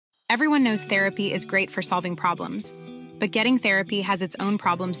Everyone knows therapy is great for solving problems, but getting therapy has its own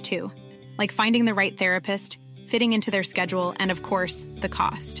problems too, like finding the right therapist, fitting into their schedule, and of course, the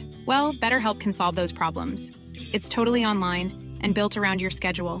cost. Well, BetterHelp can solve those problems. It's totally online and built around your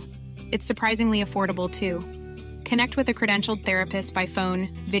schedule. It's surprisingly affordable too. Connect with a credentialed therapist by phone,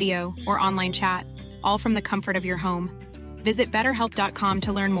 video, or online chat, all from the comfort of your home. Visit BetterHelp.com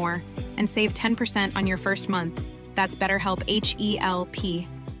to learn more and save 10% on your first month. That's BetterHelp, H-E-L-P.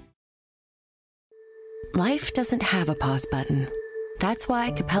 Life doesn't have a pause button. That's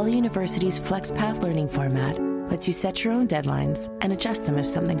why Capella University's FlexPath learning format lets you set your own deadlines and adjust them if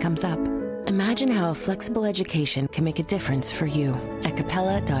something comes up. Imagine how a flexible education can make a difference for you at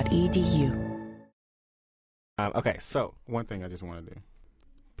capella.edu. Okay, so one thing I just want to do.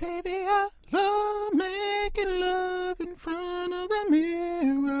 Baby, I love making love in front of the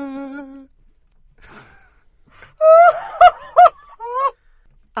mirror.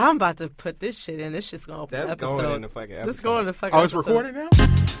 I'm about to put this shit in. This shit's gonna open that's episode. Going in the fucking episode. This going in the fucking episode. It's recording now?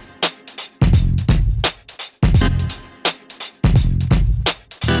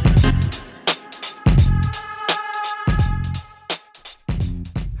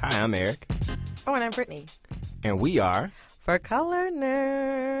 Hi, I'm Eric. Oh, and I'm Brittany. And we are... For Color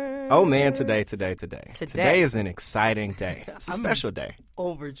Nerds. Oh, man, today. Today is an exciting day. It's a special day.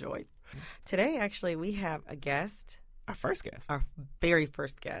 Overjoyed. Today, actually, we have a guest. Our first guest. Our very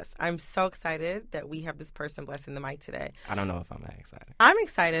first guest. I'm so excited that we have this person blessing the mic today. I don't know if I'm that excited. I'm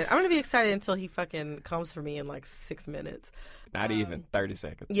excited. I'm going to be excited until he fucking comes for me in like 6 minutes. Not even 30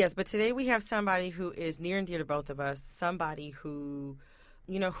 seconds. Yes, but today we have somebody who is near and dear to both of us. Somebody who...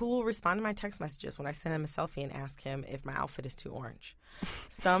 who will respond to my text messages when I send him a selfie and ask him if my outfit is too orange.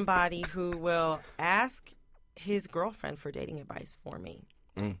 Somebody who will ask his girlfriend for dating advice for me.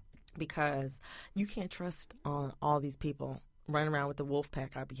 Because you can't trust all these people running around with the wolf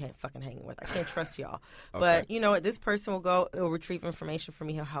pack I be fucking hanging with. I can't trust y'all. Okay. But, this person will retrieve information from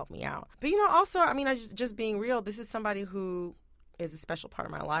me. He'll help me out. But, also, I just being real, this is somebody who is a special part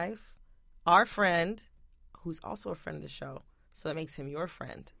of my life. Our friend, who's also a friend of the show. So that makes him your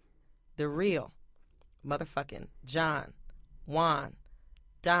friend. The real motherfucking John, Juan,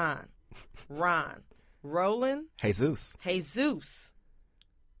 Don, Ron, Roland. Jesus.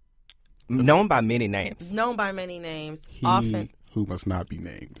 Known by many names. He often. who must not be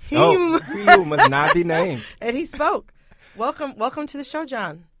named. He who must not be named. And he spoke. Welcome to the show,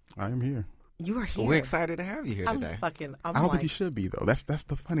 John. I am here. You are here. We're excited to have you here today. I don't think you should be though. That's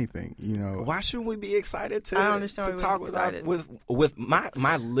the funny thing, Why shouldn't we be excited to? I don't understand to talk with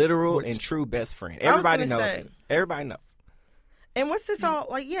my literal and true best friend. Everybody knows him. Everybody knows. And what's this all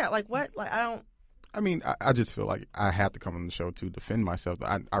like? Yeah, like what? Like I don't. I mean, I just feel like I have to come on the show to defend myself.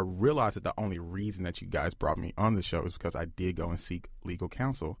 I realize that the only reason that you guys brought me on the show is because I did go and seek legal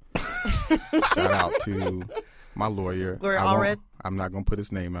counsel. Shout out to my lawyer. Allred. I'm not going to put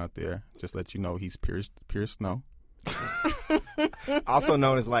his name out there. Just let you know he's Pierce Snow. Also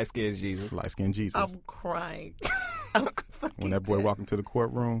known as Light Skin Jesus. Light Skin Jesus. I'm crying. When that boy walked into the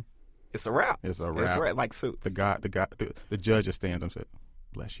courtroom. It's a wrap. It's a wrap. Like Suits. The judge just stands and said,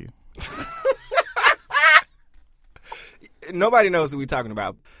 bless you. Nobody knows who we're talking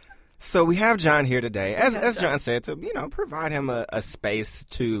about. So we have John here today. As John said, to provide him a space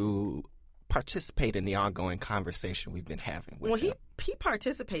to participate in the ongoing conversation we've been having with him. He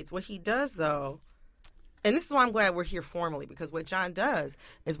participates. What he does, though, and this is why I'm glad we're here formally, because what John does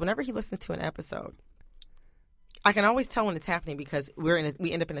is whenever he listens to an episode, I can always tell when it's happening because we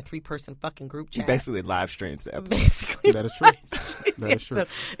end up in a 3-person fucking group chat. He basically live streams the episode. Basically, that is true. That is true. So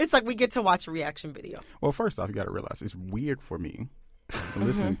it's like we get to watch a reaction video. Well, first off, you got to realize it's weird for me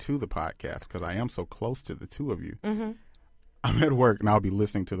listening to the podcast because I am so close to the two of you. Mm-hmm. I'm at work and I'll be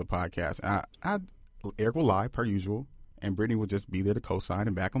listening to the podcast. And Eric will lie per usual, and Brittany will just be there to co-sign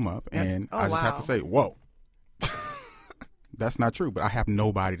and back him up. And I just have to say, whoa. That's not true, but I have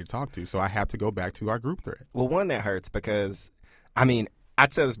nobody to talk to, so I have to go back to our group thread. Well, one, that hurts because, I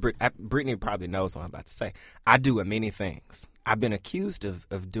tell this, Brittany probably knows what I'm about to say. I do many things. I've been accused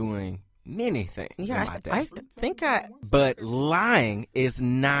of doing many things in my day. But lying is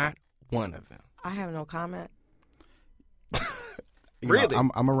not one of them. I have no comment. Really?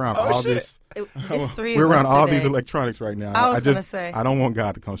 I'm around all shit. this. It's 3 We're of us around all today. these electronics right now. I was going to say. I don't want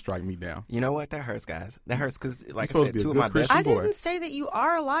God to come strike me down. You know what? That hurts, guys. That hurts because, like I You're said, supposed to be a two of good my best Christian I boy. didn't say that you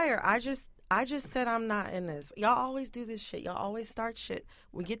are a liar. I just said I'm not in this. Y'all always do this shit. Y'all always start shit.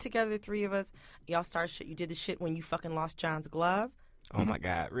 We get together, the 3 of us. Y'all start shit. You did the shit when you fucking lost John's glove. Oh, my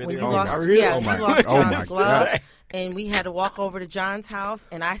God. Really? When you Oh, lost, my- really? yeah, Oh, you my- lost oh, John's my glove. God. And we had to walk over to John's house,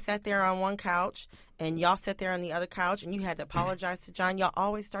 and I sat there on one couch, and y'all sat there on the other couch, and you had to apologize to John. Y'all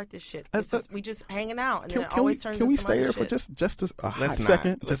always start this shit. We just hanging out, and then it always turns into some other shit. Can we stay there for just a hot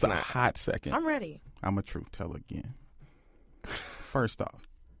second? Just a hot second. I'm ready. I'm a truth teller again. First off,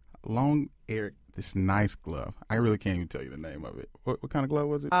 loan Eric this nice glove. I really can't even tell you the name of it. What kind of glove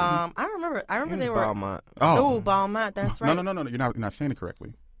was it? I remember they were Balmain. Oh, Balmain. That's right. No. You're not saying it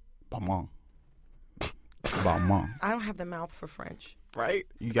correctly. Balmain. Balmain. I don't have the mouth for French. Right?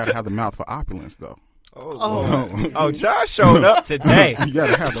 You got to have the mouth for opulence, though. Oh, Josh showed up today. You got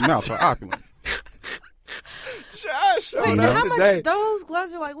to have the mouth for opulence. Josh showed up how today. Much those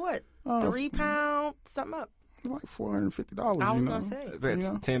gloves are like what? £3, something up. Like $450. I was gonna say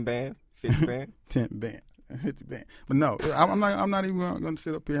that's 10 band, 50 band, 10 band, 50 band. But no, I'm not even going to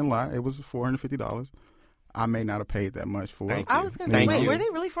sit up here and lie. It was $450. I may not have paid that much for it. I was going to say, wait, were they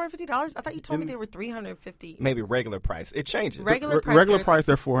really $450? I thought you told me they were $350. Maybe regular price. It changes. Regular price,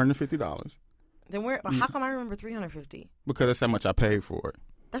 they're $450. Then how come I remember $350? Because that's how much I paid for it.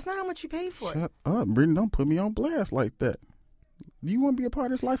 That's not how much you paid for it. Shut up, Brittany. Don't put me on blast like that. Do you want to be a part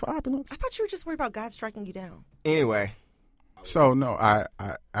of this life of opulence? I thought you were just worried about God striking you down. Anyway. So, no, I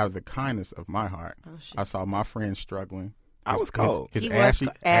out of the kindness of my heart, I saw my friend struggling. I was cold. His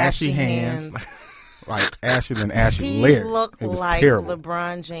ashy hands. Like ashy than ashy layer. He looked like terrible.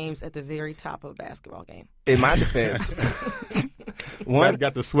 LeBron James at the very top of a basketball game. In my defense. One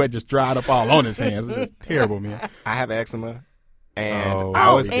got the sweat just dried up all on his hands. It was terrible, man. I have eczema. And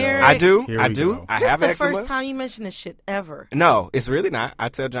Eric. I do. Here I we do. go. I have eczema. This is the first time you mention this shit ever. No, it's really not. I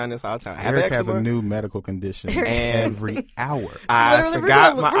tell John this all the time. I have Eric eczema. has a new medical condition every hour. I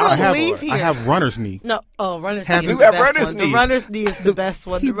forgot my I have runner's knee. No, runner's knee. You have runner's knee. The runner's knee is the best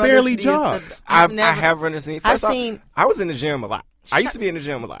one. He barely jogs. I have runner's knee. First off, I was in the gym a lot. I used to be in the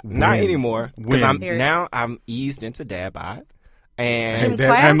gym a lot. Not anymore. Because I'm eased into dad bod. And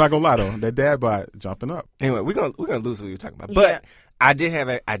I'm not gonna lie though, that dad bod jumping up. Anyway, we're gonna lose what we were talking about. But I did have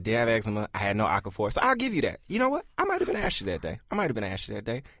eczema. I had no Aquaphor, so I'll give you that. You know what? I might have been ashy that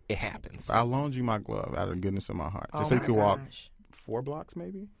day. It happens. I loaned you my glove out of the goodness of my heart, just so you could walk 4 blocks,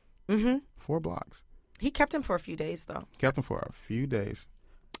 maybe. 4 blocks. He kept him for a few days, though. Kept him for a few days.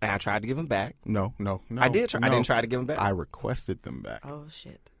 And I tried to give him back. No. I did try. No. I didn't try to give him back. I requested them back. Oh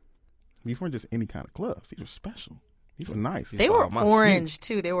shit! These weren't just any kind of gloves. These were special. These were nice. They were orange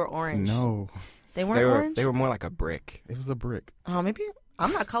too. They were orange. No. They weren't orange? They were more like a brick. It was a brick. Oh, maybe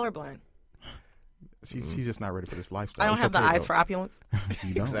I'm not colorblind. She's just not ready for this lifestyle. I don't have the eyes for opulence.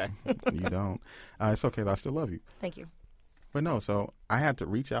 You don't. Exactly. You don't. It's okay, though. I still love you. Thank you. But no, so I had to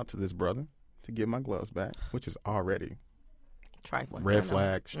reach out to this brother to get my gloves back, which is already trifling. Red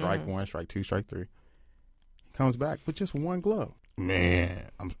flag, strike 1, strike 2, strike 3. He comes back with just one glove. Man,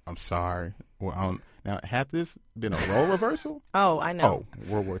 I'm sorry. Well, now, had this been a role reversal? Oh, I know. Oh,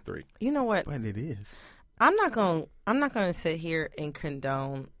 World War III. You know what? But it is. I'm not going to sit here and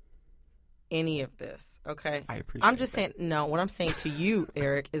condone any of this, okay? I appreciate I'm just saying, no, what I'm saying to you,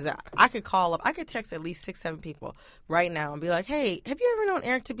 Eric, is that I could text at least 6-7 people right now and be like, hey, have you ever known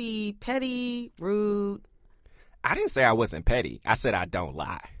Eric to be petty, rude? I didn't say I wasn't petty. I said I don't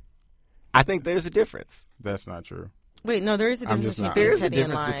lie. I think there's a difference. That's not true. Wait, no, there is a difference between there is a petty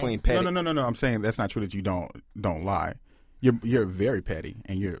difference and lying. between petty. No. I'm saying that's not true that you don't lie. You're very petty,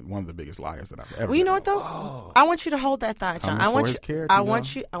 and you're one of the biggest liars that I've ever. Well, you know what though? Oh. I want you to hold that thought, John. I want you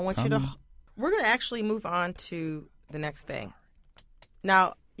to. We're gonna actually move on to the next thing.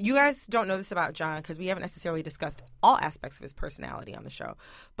 Now, you guys don't know this about John because we haven't necessarily discussed all aspects of his personality on the show.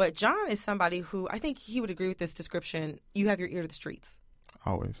 But John is somebody who I think he would agree with this description. You have your ear to the streets.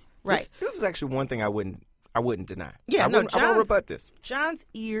 Always. Right. This is actually one thing I wouldn't deny. Yeah, I won't rebut this. John's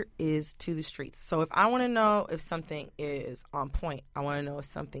ear is to the streets. So if I want to know if something is on point, I want to know if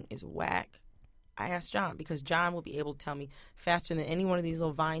something is whack, I ask John because John will be able to tell me faster than any one of these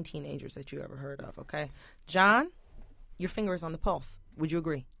little Vine teenagers that you ever heard of, okay? John, your finger is on the pulse. Would you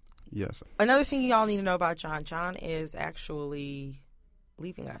agree? Yes. Another thing you all need to know about John, John is actually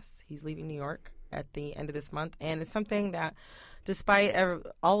leaving us. He's leaving New York at the end of this month, and it's something that despite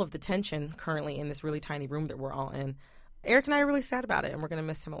all of the tension currently in this really tiny room that we're all in, Eric and I are really sad about it, and we're going to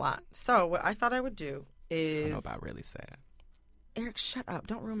miss him a lot. So what I thought I would do is... I know about really sad. Eric, shut up.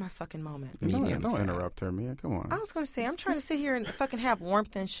 Don't ruin my fucking moment. Don't interrupt her, man. Come on. I was going to say, I'm trying to sit here and fucking have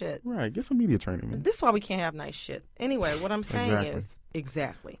warmth and shit. Right. Get some media training, man. This is why we can't have nice shit. Anyway, what I'm saying is...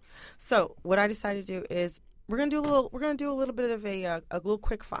 Exactly. So what I decided to do is we're going to do a little bit of a little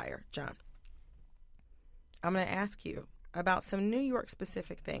quick fire, John. I'm going to ask you about some New York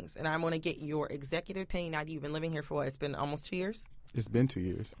specific things, and I'm going to get your executive opinion. Now that you've been living here for what? It's been almost 2 years? It's been 2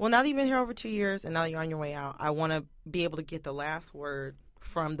 years. Well, now that you've been here over 2 years and now that you're on your way out, I want to be able to get the last word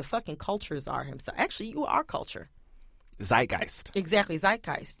from the fucking culture czar himself. Actually, you are culture. Zeitgeist. Exactly,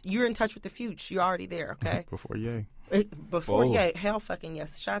 zeitgeist. You're in touch with the future. You're already there, okay? Before yay. Before yay. Hell fucking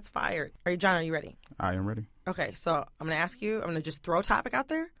yes. Shots fired. John, are you ready? I am ready. Okay, so I'm going to ask you, I'm going to just throw a topic out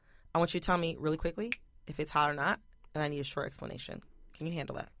there. I want you to tell me really quickly if it's hot or not, and I need a short explanation. Can you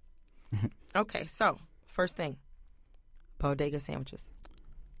handle that? Okay, so first thing, bodega sandwiches.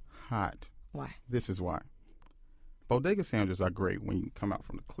 Hot. Why? This is why. Bodega sandwiches are great when you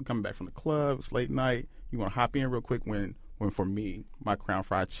coming back from the club. It's late night. You want to hop in real quick. When for me, my Crown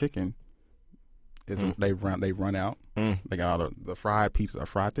Fried Chicken is they run out. They got all the fried pizzas are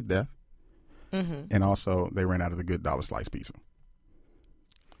fried to death, and also they ran out of the good dollar slice pizza.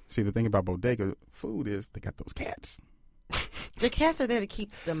 See, the thing about bodega food is they got those cats. The cats are there to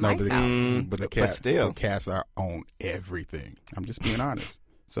keep the mice out. But the cats are on everything. I'm just being honest.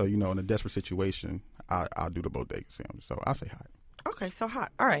 So, in a desperate situation, I'll do the bodega sandwich. So I'll say hot. Okay, so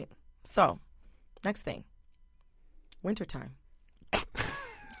hot. All right. So, next thing. Wintertime.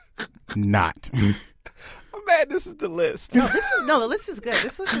 Not. Oh, man, this is the list. No, the list is good.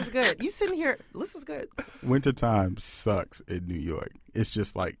 This list is good. You sitting here, list is good. Wintertime sucks in New York. It's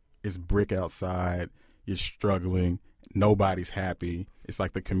just like, it's brick outside. You're struggling. Nobody's happy. It's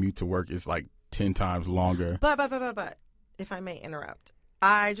like the commute to work is like 10 times longer. But, if I may interrupt,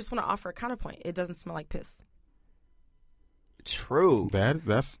 I just want to offer a counterpoint. It doesn't smell like piss. True.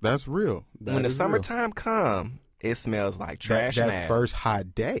 That's real. When the summertime come, it smells like trash. That first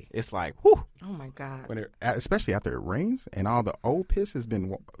hot day, it's like, whew. Oh my God. Especially after it rains and all the old piss has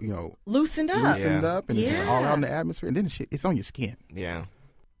been, loosened up, and it's just all out in the atmosphere, and then it's on your skin. Yeah.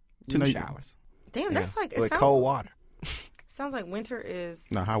 2 showers. Damn, that's like with cold water. Sounds like winter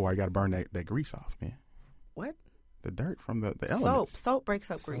is. No, how you got to burn that grease off, man. What? The dirt from the elements. Soap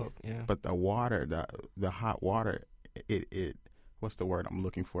breaks up grease. Yeah. But the water, the hot water, it what's the word I'm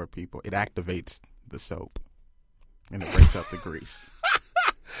looking for, people? It activates the soap, and it breaks up the grease.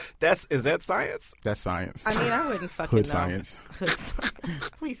 Is that science? That's science. I mean, I wouldn't fucking know. Science. Hood science.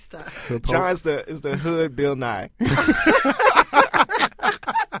 Please stop. John is the hood Bill Nye.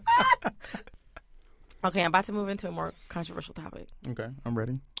 Okay, I'm about to move into a more controversial topic. Okay, I'm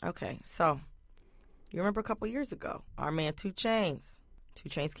ready. Okay, so you remember a couple years ago, our man 2 Chainz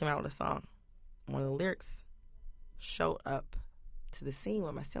came out with a song. One of the lyrics showed up to the scene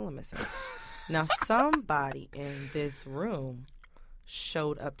with my ceiling missing. Now, somebody in this room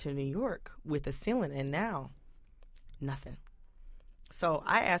showed up to New York with a ceiling, and now nothing. So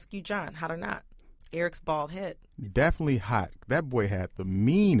I ask you, John, hot or not? Eric's bald head. Definitely hot. That boy had the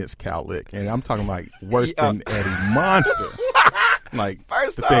meanest cowlick, and I'm talking like worse than Eddie Monster. Like,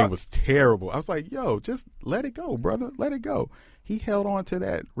 the thing was terrible. I was like, yo, just let it go, brother. Let it go. He held on to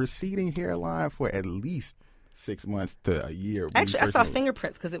that receding hairline for at least 6 months to a year. Actually, I saw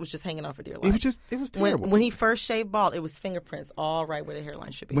fingerprints because it was just hanging off for dear life. It was terrible. When he first shaved bald, it was fingerprints all right where the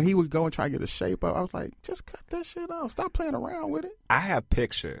hairline should be. When he would go and try to get a shape up, I was like, just cut that shit off. Stop playing around with it. I have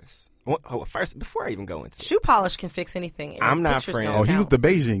pictures. First, before I even go into shoe polish can fix anything. I'm not friends. Oh, he was the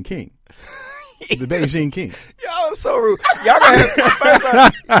Beijing king. The Beijing king. Y'all are so rude.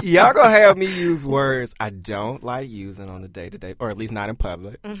 Y'all gonna have me use words I don't like using on the day-to-day, or at least not in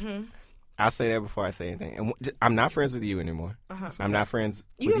public. Mm-hmm. I'll say that before I say anything. And I'm not friends with you anymore. I'm not friends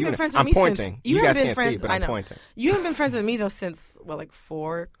with you. Been friends with I'm me pointing. Since, you guys can't see, but I'm pointing. You haven't been friends with me, though, since, like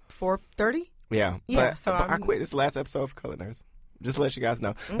 4:30? Yeah. Yeah, but I quit this last episode for Color Nerds. Just to let you guys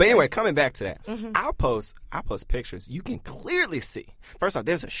know. Okay. But anyway, coming back to that, I'll post pictures. You can clearly see. First off,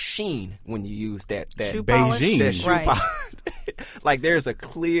 there's a sheen when you use that shoe Beijing. That shoe polish. Like, there's a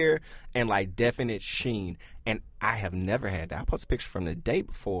clear and like definite sheen. And I have never had that. I post a picture from the day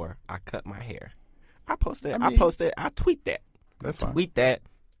before I cut my hair. I post that. I tweet that. That's fine. Tweet that.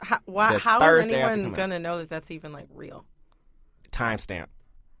 How is anyone gonna know that that's even like real? Timestamp.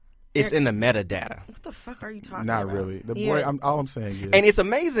 It's in the metadata. What the fuck are you talking about? Not really. The boy. All I'm saying is, and it's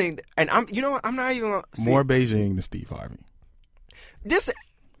amazing. And I'm not even gonna more Beijing than Steve Harvey.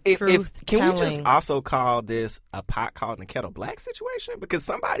 Can we just also call this a pot calling the kettle black situation? Because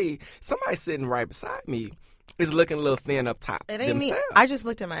somebody sitting right beside me is looking a little thin up top. It ain't themselves. me. I just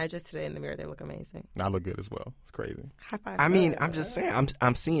looked at my edges today in the mirror. They look amazing. I look good as well. It's crazy. High five. I mean, I'm just saying.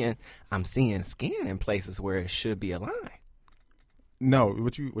 I'm seeing skin in places where it should be aligned. No,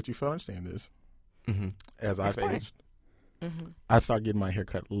 what you fail to understand is, as I've aged, I started getting my hair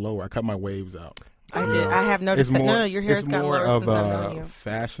cut lower. I cut my waves out. I did. I have noticed that. No, your hair's gotten lower since I've known you. It's more of a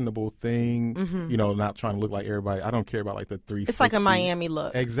fashionable thing. Not trying to look like everybody. I don't care about like the 360. It's like a Miami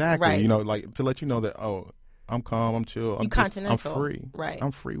look. Exactly. Right. Like to let you know that I'm calm, I'm chill, I'm free. Right.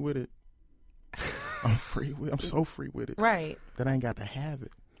 I'm free with it. I'm free with. I'm so free with it. Right. That I ain't got to have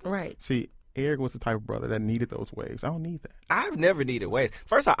it. Right. See, Eric was the type of brother that needed those waves. I don't need that. I've never needed waves.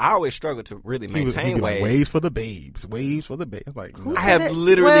 First of all, I always struggled to really maintain waves. Like, waves for the babes. Waves for the babes. I'm like, no. I have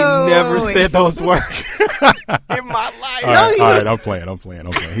literally never said those words in my life. All right, I'm playing.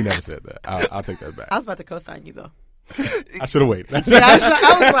 He never said that. I'll take that back. I was about to co-sign you, though. I should have waited. I was like,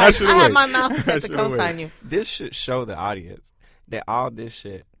 I had my mouth set to co-sign you. This should show the audience that all this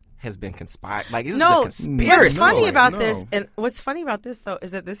shit has been conspired. Like, this is a conspiracy. What's funny about this, and what's funny about this, though, is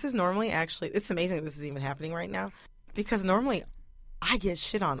that this is normally it's amazing that this is even happening right now, because normally I get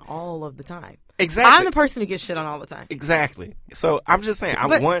shit on all of the time. Exactly. I'm the person who gets shit on all the time. Exactly. So I'm just saying,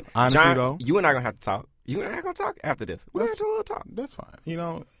 honestly, John, though, you and I are going to have to talk. You and I are going to talk after this. We're going to do a little talk. That's fine. You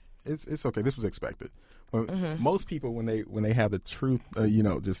know, it's okay. This was expected. Most people, when they have the truth,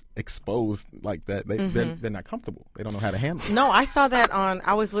 just exposed like that, they're not comfortable. They don't know how to handle it. No, I saw that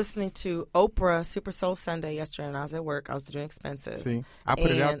I was listening to Oprah Super Soul Sunday yesterday, and I was at work. I was doing expenses. See, I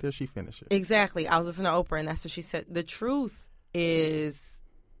put it out there. She finished it. Exactly. I was listening to Oprah, and that's what she said. The truth is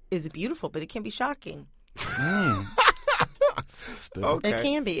beautiful, but it can be shocking. Okay. It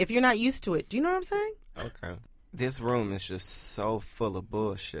can be if you're not used to it. Do you know what I'm saying? Okay. This room is just so full of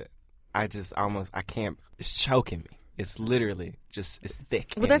bullshit. I can't. It's choking me. It's literally it's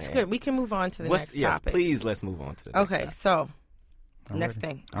thick. Well, that's good. We can move on to the next topic. Yes, please, let's move on to the next topic. Okay, so next ready.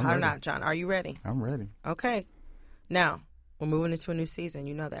 thing. I'm How or ready. not, John? Are you ready? I'm ready. Okay. Now, we're moving into a new season.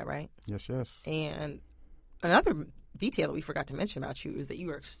 You know that, right? Yes. And another detail that we forgot to mention about you is that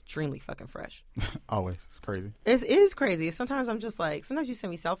you are extremely fucking fresh. Always. It's crazy. It is crazy. Sometimes I'm just like, sometimes you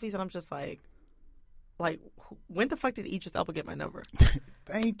send me selfies and I'm just like, when the fuck did Idris Elba get my number?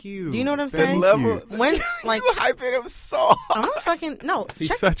 Thank you. Do you know what I'm That saying? level, When, like, you hyping him so I'm not fucking, no.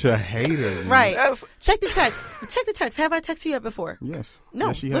 She's such a hater. Man. Right. Check the text. Check the text. Have I texted you yet before? Yes. No,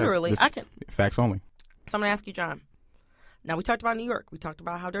 yes, she literally. This, I can. Facts only. So I'm going to ask you, John. Now, we talked about New York. We talked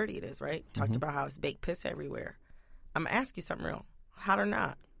about how dirty it is, right? We talked about how it's baked piss everywhere. I'm going to ask you something real. Hot or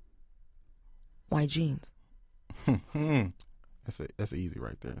not? White jeans. That's easy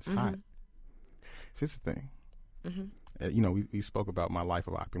right there. It's hot. See, this is the thing. We spoke about my life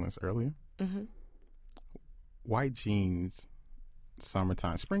of opulence earlier. White jeans,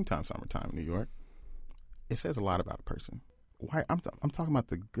 springtime, summertime in New York. It says a lot about a person. I'm talking about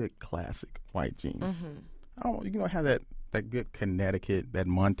the good classic white jeans. Have that good Connecticut, that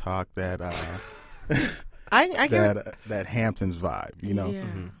Montauk, that that Hamptons vibe. Yeah.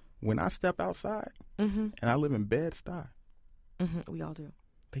 When I step outside and I live in Bed-Stuy, we all do.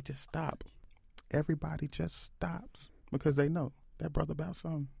 they just stop. Everybody just stops because they know that brother about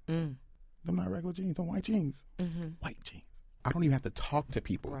something. Them not regular jeans, them white jeans. White jeans. I don't even have to talk to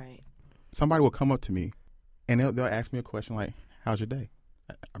people. Right. Somebody will come up to me and they'll ask me a question like, "How's your day?"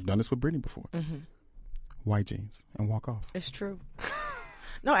 I've done this with Brittany before. White jeans and walk off. It's true.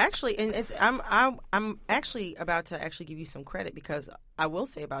 No, actually, and I'm actually about to actually give you some credit because I will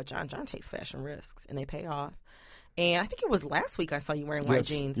say about John takes fashion risks and they pay off. And I think it was last week I saw you wearing white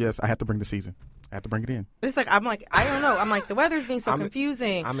jeans. Yes, I had to bring the season. I have to bring it in. It's like I don't know. I'm like the weather's being so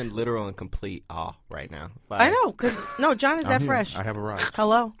confusing. I'm in literal and complete awe right now. I know because John is that fresh. I have a ride.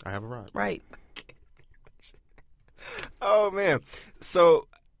 Hello. I have a ride. Right. Oh man. So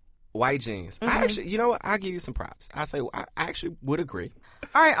white jeans. I actually, you know what? I'll give you some props. I actually would agree.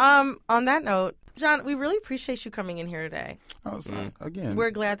 All right. On that note, John, we really appreciate you coming in here today. Again,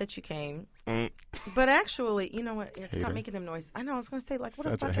 we're glad that you came. But actually, you know what? Stop making them noise. I know. I was going to say, what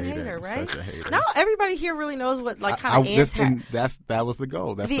a fucking hater, right? Such a hater. Now everybody here really knows what kind of that was the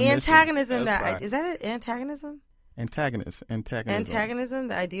goal. That's the antagonism. Is that it? Antagonism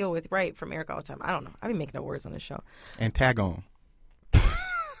that I deal with, right, from Eric all the time. I don't know. I've been making up words on this show. Antagon.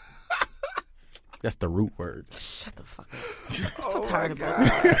 That's the root word. Shut the fuck up. I'm so tired of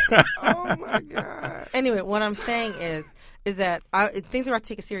it. Oh my God. Anyway, what I'm saying is that things are about to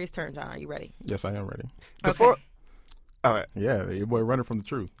take a serious turn, John. Are you ready? Yes, I am ready. All right. Yeah, your boy running from the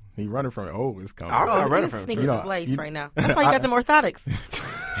truth. He running from it. Oh, it's coming. I'm not running his from sneakers is laced right now. That's why you got them orthotics.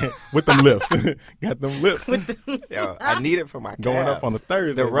 With them lips. Got them lips. Yo, I need it for my calves. Going up on the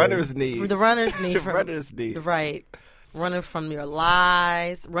Thursday. The runner's knee. The runner's knee. The runner's knee. Right. Running from your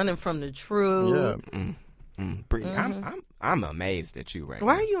lies, running from the truth. Yeah. Brittany, I'm amazed at you right now.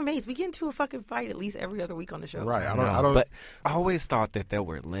 Why are you amazed? We get into a fucking fight at least every other week on the show. Right. I don't. But I always thought that there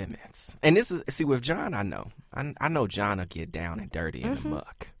were limits. And this is, see, with John, I know. I know John will get down and dirty in the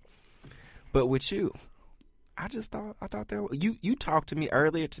muck. But with you, I thought there were, you talked to me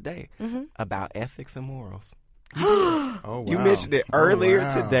earlier today about ethics and morals. Oh, wow. You mentioned it earlier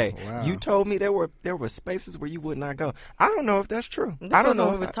wow. today. Wow. You told me there were spaces where you would not go. I don't know if that's true. This I don't wasn't know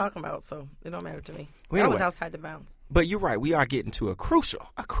what if we was talking about, so it don't matter to me. Well, That was anyway. outside the bounds. But you're right. We are getting to a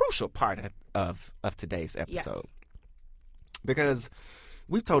crucial part of today's episode. Yes. Because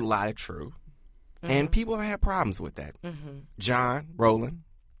we've told a lot of truth, and people have had problems with that. John, Roland,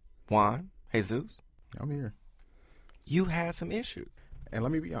 Juan, Jesus, I'm here. you had some issues. And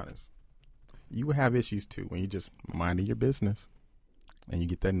let me be honest. You will have issues too when you just minding your business and you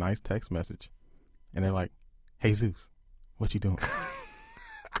get that nice text message and they're like, "Hey Zeus, what you doing?"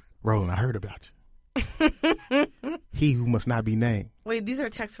 Roland, I heard about you. He who must not be named. Wait, these are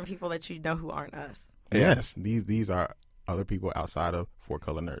texts from people that you know who aren't us. Yes, these are other people outside of Four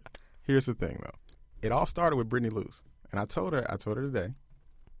Color Nerd. Here's the thing though. It all started with Brittany Luce. And I told her today,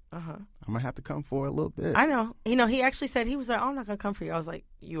 I'm gonna have to come for a little bit. I know. You know, he actually said, he was like, "Oh, I'm not gonna come for you." I was like,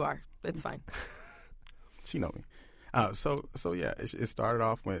 "You are. It's fine." She know me. So yeah, it started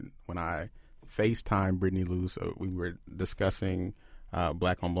off when I FaceTimed Brittany Luce. We were discussing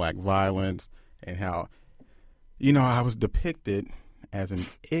black on black violence and how, I was depicted as an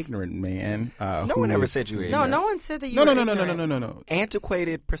ignorant man. No one ever said you were ignorant. No one said that you were ignorant. No.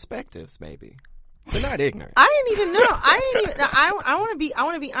 Antiquated perspectives, maybe. They're not ignorant. I didn't even know. I want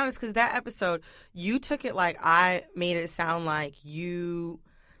to be honest, because that episode, you took it like I made it sound like you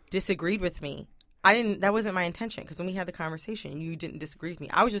disagreed with me. That wasn't my intention, because when we had the conversation, you didn't disagree with me.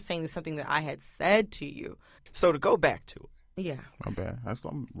 I was just saying something that I had said to you. So to go back to it. Yeah. My bad.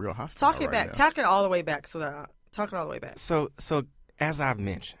 I'm real hostile. Talk it right back. now. Talk it all the way back. Talk it all the way back. So as I've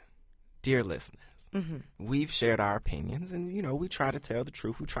mentioned, dear listeners, we've shared our opinions, and we try to tell the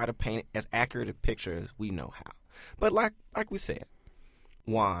truth. We try to paint as accurate a picture as we know how. But like we said,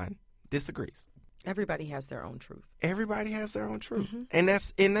 Juan disagrees. Everybody has their own truth. Everybody has their own truth, and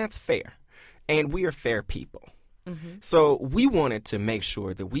that's fair. And we are fair people. So we wanted to make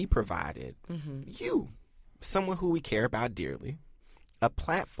sure that we provided you, someone who we care about dearly, a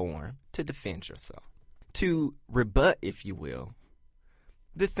platform to defend yourself, to rebut, if you will,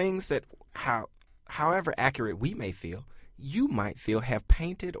 the things that however accurate we may feel, you might feel have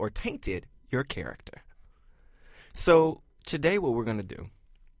painted or tainted your character. So today what we're going to do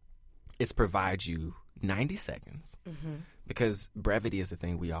is provide you 90 seconds, because brevity is a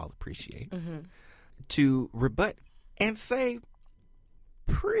thing we all appreciate, to rebut and say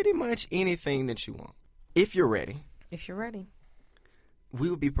pretty much anything that you want. If you're ready. If you're ready. We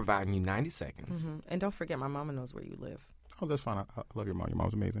will be providing you 90 seconds. And don't forget, my mama knows where you live. Oh, that's fine. I love your mom. Your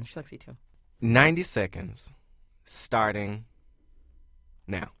mom's amazing. She likes you too. 90 seconds starting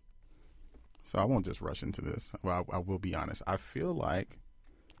now. So I won't just rush into this. Well, I will be honest. I feel like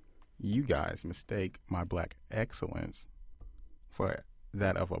you guys mistake my black excellence for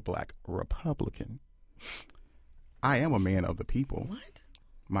that of a black Republican. I am a man of the people. What?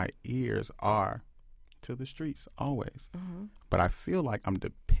 My ears are to the streets always. But I feel like I'm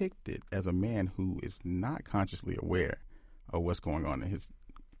depicted as a man who is not consciously aware of what's going on in his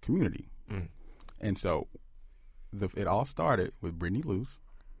community. And so it all started with Brittany Luce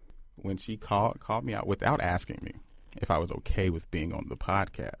when she called me out without asking me if I was okay with being on the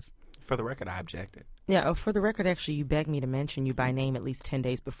podcast. For the record, I objected. Yeah, for the record, actually, you begged me to mention you by name at least 10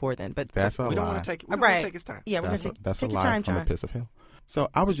 days before then. But That's a we don't lie. want to take. We don't want to take his time. Yeah, we're That's going to that's take a your lie time, from the John. pits of hell. So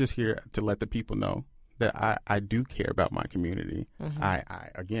I was just here to let the people know that I do care about my community. I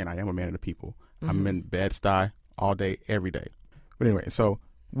am a man of the people. I'm in Bed-Stuy all day, every day. But anyway, so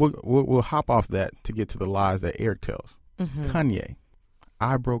we'll hop off that to get to the lies that Eric tells. Kanye.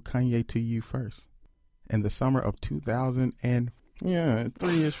 I broke Kanye to you first. In the summer of 2000 and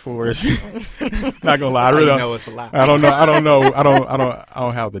 3-ish, 4-ish. Not gonna lie, I really don't know it's a lie. I don't know. I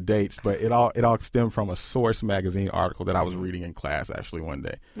don't have the dates, but it all stemmed from a Source magazine article that I was reading in class actually one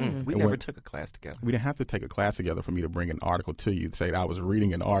day. We never took a class together. We didn't have to take a class together for me to bring an article to you to say that I was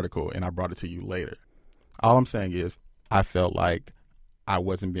reading an article and I brought it to you later. All I'm saying is I felt like I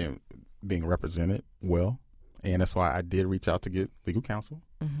wasn't being represented well, and that's why I did reach out to get legal counsel.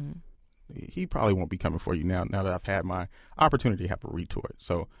 He probably won't be coming for you now that I've had my opportunity to have a retort.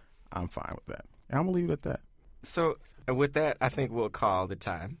 So I'm fine with that. And I'm going to leave it at that. So with that, I think we'll call the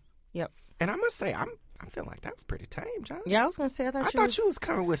time. Yep. And I must say, I'm feeling like that was pretty tame, John. Yeah, I was going to say, I thought you was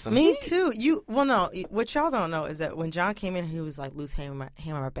coming with some Me heat. too. No, what y'all don't know is that when John came in, he was like, "Loose hand in my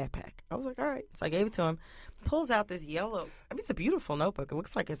backpack." I was like, all right. So I gave it to him. Pulls out this yellow, it's a beautiful notebook. It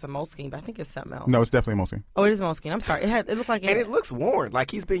looks like it's a Moleskine, but I think it's something else. No, it's definitely Moleskine. Oh, it is Moleskine. I'm sorry. It looked like And it looks worn,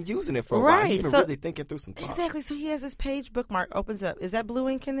 like he's been using it for a while. He's been really thinking through some thoughts. Exactly. So he has this page bookmark, opens up. Is that blue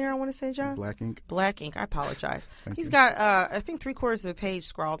ink in there, I want to say, John? Black ink. Black ink. I apologize. Thank He's you. got, I think, 3/4 of a page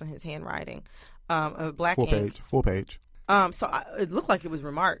scrawled in his handwriting. a black full ink. Full page. It looked like it was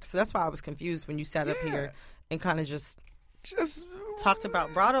remarked. So that's why I was confused when you sat up here and kind of just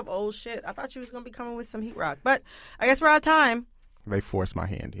brought up old shit. I thought you was going to be coming with some heat rock. But I guess we're out of time. They forced my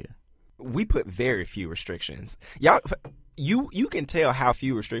hand here. We put very few restrictions. Y'all, you can tell how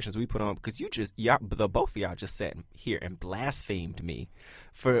few restrictions we put on because the both of y'all just sat here and blasphemed me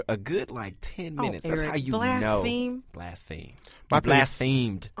for a good 10 minutes. That's how you know. Blaspheme.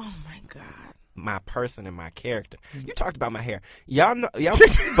 Blasphemed. Oh my God. My person and my character. You talked about my hair. Y'all know,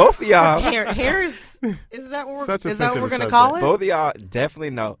 both of y'all. Hair is that what we're going to call it? Both of y'all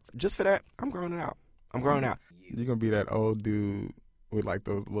definitely know. Just for that, I'm growing it out. You're going to be that old dude with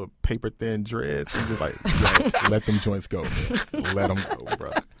those little paper thin dreads. And just let them joints go, man. Let them go,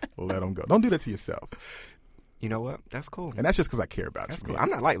 bro. Let them go. Don't do that to yourself. You know what? That's cool. And that's just because I care about That's you. Cool. Man. I'm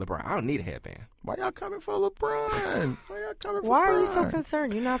not like LeBron. I don't need a headband. Why y'all coming for LeBron? Why are you so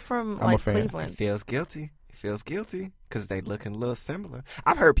concerned? You're not from Cleveland. It feels guilty. Because they looking a little similar.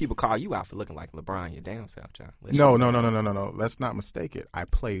 I've heard people call you out for looking like LeBron your damn self, John. No. Let's not mistake it. I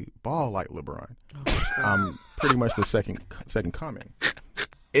play ball like LeBron. I'm pretty much the second coming.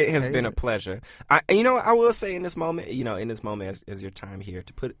 It has been a pleasure. I will say in this moment, as your time here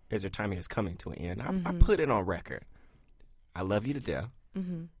is coming to an end, I put it on record. I love you to death.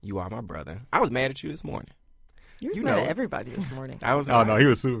 Mm-hmm. You are my brother. I was mad at you this morning. You were mad at everybody this morning. I was. Oh no, he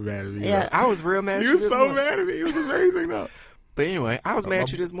was super mad at me. Yeah, I was real mad. He was so mad at me. It was amazing though. But anyway, I was mad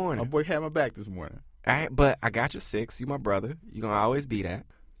at you this morning. My boy had my back this morning. But I got your 6. You my brother. You're gonna always be that,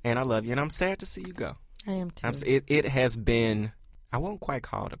 and I love you. And I'm sad to see you go. I am too. It has been. I won't quite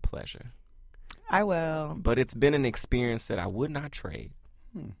call it a pleasure. I will. But it's been an experience that I would not trade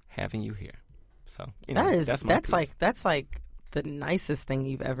having you here. So that's like the nicest thing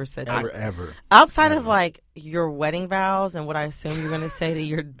you've ever said. Ever. Outside of your wedding vows and what I assume you're going to say to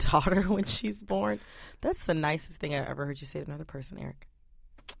your daughter when she's born, that's the nicest thing I've ever heard you say to another person, Eric.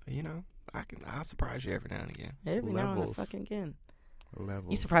 I'll surprise you every now and again. Every now and fucking again.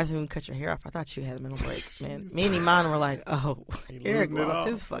 Levels. You surprised me when you cut your hair off. I thought you had a mental break, man. Me and Iman were like, oh, Eric lost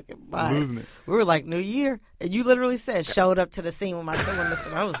his fucking mind. We were like, New Year. And you literally said, showed up to the scene with my son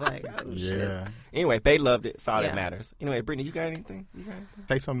missing. I was like, oh, shit. Anyway, they loved it. It's all that matters. Anyway, Brittany, you got anything?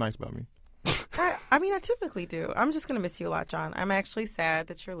 Say something nice about me. I typically do. I'm just going to miss you a lot, John. I'm actually sad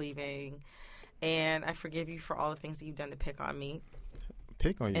that you're leaving. And I forgive you for all the things that you've done to pick on me.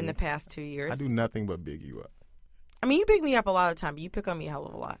 Pick on you? In the past 2 years. I do nothing but big you up. You pick me up a lot of the time, but you pick on me a hell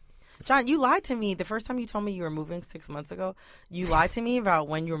of a lot. John, you lied to me. The first time you told me you were moving 6 months ago, you lied to me about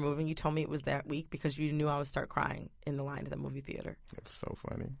when you were moving. You told me it was that week because you knew I would start crying in the line at the movie theater. It was so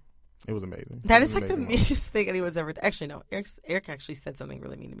funny. It was amazing. That is the meanest thing anyone's ever done. Actually, no. Eric actually said something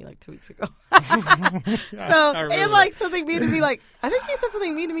really mean to me 2 weeks ago. Something mean to me I think he said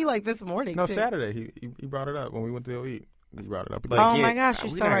something mean to me this morning. No, too. Saturday. He brought it up when we went to go eat. He brought it up. Oh my gosh,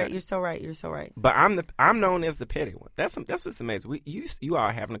 you're so right. You're so right. You're so right. But I'm known as the petty one. That's what's amazing. You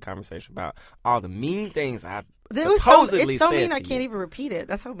are having a conversation about all the mean things I supposedly said. It's so mean to I can't even repeat it.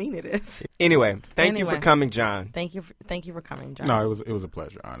 That's how mean it is. Anyway, thank you for coming, John. Thank you for coming, John. No, it was a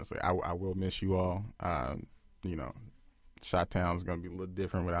pleasure. Honestly, I will miss you all. Chi-Town's gonna be a little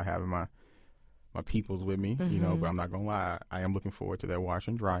different without having my peoples with me. Mm-hmm. But I'm not gonna lie. I am looking forward to that wash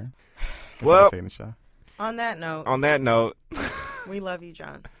and dryer. Well. On that note, we love you,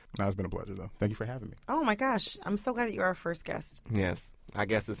 John. No, it's been a pleasure, though. Thank you for having me. Oh, my gosh. I'm so glad that you're our first guest. Yes. I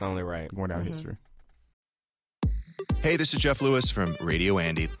guess it's only right. Going down history. Hey, this is Jeff Lewis from Radio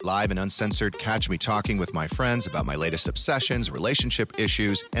Andy. Live and uncensored, catch me talking with my friends about my latest obsessions, relationship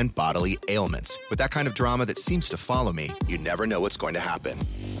issues, and bodily ailments. With that kind of drama that seems to follow me, you never know what's going to happen.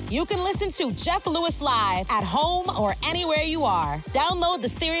 You can listen to Jeff Lewis live at home or anywhere you are. Download the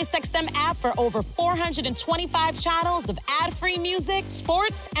SiriusXM app for over 425 channels of ad-free music,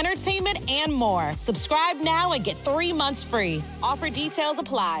 sports, entertainment, and more. Subscribe now and get 3 months free. Offer details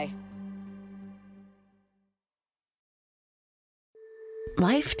apply.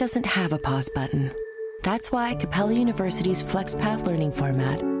 Life doesn't have a pause button. That's why Capella University's FlexPath learning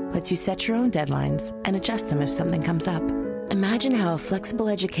format lets you set your own deadlines and adjust them if something comes up. Imagine how a flexible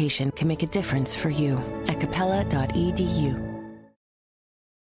education can make a difference for you at capella.edu.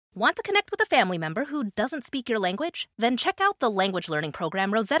 Want to connect with a family member who doesn't speak your language? Then check out the language learning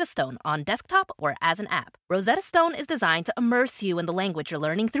program Rosetta Stone on desktop or as an app. Rosetta Stone is designed to immerse you in the language you're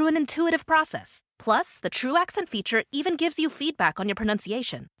learning through an intuitive process. Plus, the True Accent feature even gives you feedback on your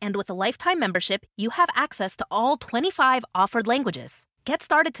pronunciation. And with a lifetime membership, you have access to all 25 offered languages. Get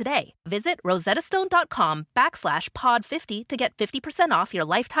started today. Visit rosettastone.com/pod50 to get 50% off your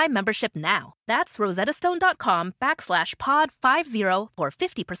lifetime membership now. That's rosettastone.com/pod50 for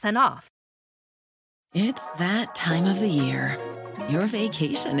 50% off. It's that time of the year. Your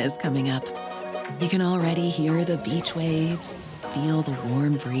vacation is coming up. You can already hear the beach waves, feel the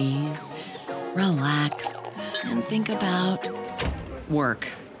warm breeze, relax, and think about work.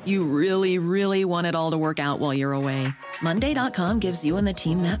 You really, really want it all to work out while you're away. Monday.com gives you and the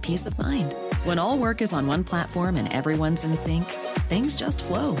team that peace of mind. When all work is on one platform and everyone's in sync, things just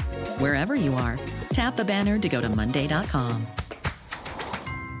flow. Wherever you are, tap the banner to go to Monday.com.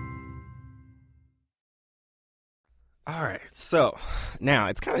 All right, so now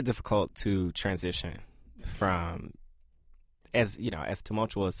it's kind of difficult to transition from as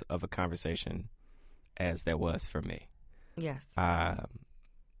tumultuous of a conversation as there was for me. Yes. I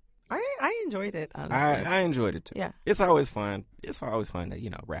enjoyed it, honestly. I enjoyed it too. Yeah. It's always fun. It's always fun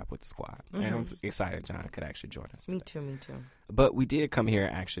to, rap with the squad. Mm-hmm. And I'm excited John could actually join us today. Me too. But we did come here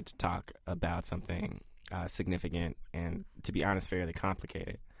actually to talk about something significant and, to be honest, fairly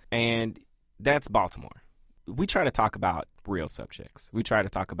complicated. And that's Baltimore. We try to talk about real subjects. We try to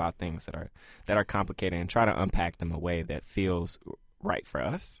talk about things that are complicated and try to unpack them in a way that feels right for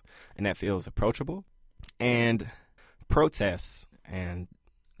us and that feels approachable. And protests and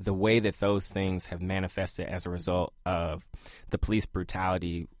the way that those things have manifested as a result of the police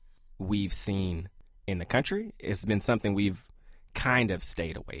brutality we've seen in the country has been something we've kind of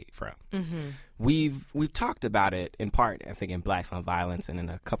stayed away from. Mm-hmm. We've talked about it in part, I think, in Blacks on Violence and in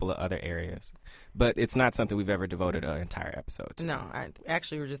a couple of other areas, but it's not something we've ever devoted an entire episode to. No,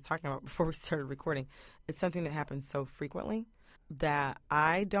 we were just talking about before we started recording. It's something that happens so frequently that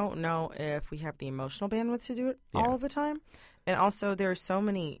I don't know if we have the emotional bandwidth to do it all the time. And also, there are so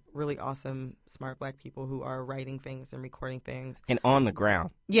many really awesome, smart Black people who are writing things and recording things. And on the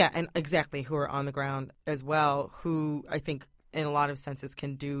ground. Yeah, and exactly, who are on the ground as well, who I think in a lot of senses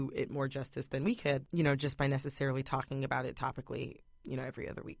can do it more justice than we could, just by necessarily talking about it topically, every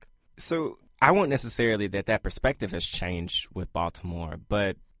other week. So I won't necessarily that perspective has changed with Baltimore,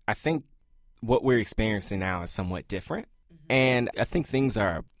 but I think what we're experiencing now is somewhat different. Mm-hmm. And I think things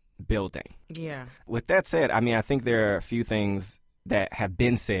are building. Yeah. With that said, I think there are a few things that have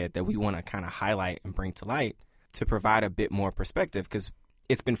been said that we want to kind of highlight and bring to light to provide a bit more perspective, because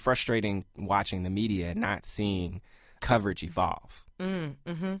it's been frustrating watching the media and not seeing coverage evolve.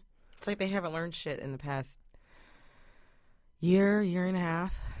 Mm-hmm. It's like they haven't learned shit in the past year and a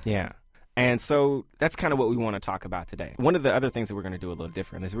half. Yeah. And so that's kind of what we want to talk about today. One of the other things that we're going to do a little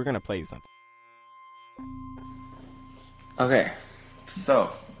different is we're going to play you something. Okay.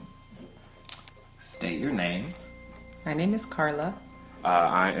 So, state your name. My name is Carla.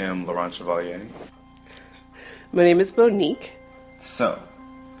 I am Laurent Chevalier. My name is Monique. So,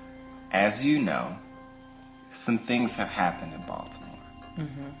 as you know, some things have happened in Baltimore.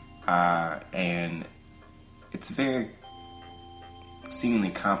 Mm-hmm. And it's a very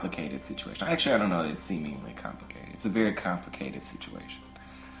seemingly complicated situation. Actually, I don't know that it's seemingly complicated. It's a very complicated situation.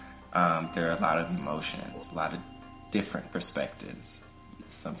 There are a lot of emotions, a lot of different perspectives,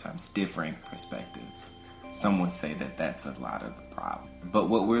 sometimes differing perspectives. Some would say that that's a lot of the problem. But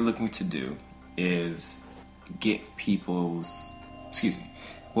what we're looking to do is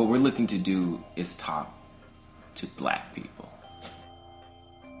what we're looking to do is talk to Black people.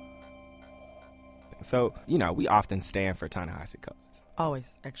 So, we often stand for Ta-Nehisi Coates.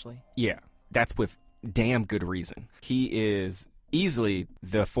 Always, actually. Yeah, that's with damn good reason. He is easily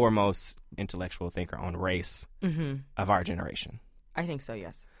the foremost intellectual thinker on race of our generation. I think so,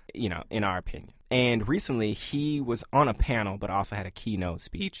 yes. In our opinion. And recently, he was on a panel, but also had a keynote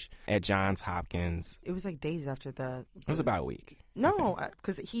speech at Johns Hopkins. It was like days after It was about a week. No,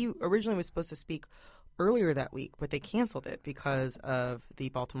 because he originally was supposed to speak earlier that week, but they canceled it because of the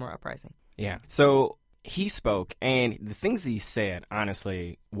Baltimore uprising. Yeah. So he spoke, and the things he said,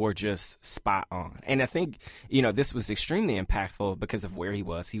 honestly, were just spot on. And I think, this was extremely impactful because of where he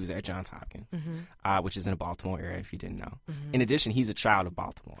was. He was at Johns Hopkins, which is in the Baltimore area, if you didn't know. Mm-hmm. In addition, he's a child of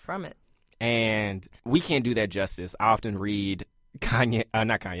Baltimore. From it. And we can't do that justice. I often read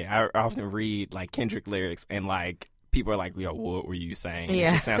I often read, Kendrick lyrics, and, people are like, yo, what were you saying? Yeah.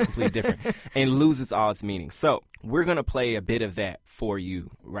 It just sounds completely different and loses all its meaning. So we're going to play a bit of that for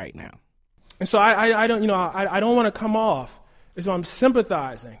you right now. And so I don't want to come off as I'm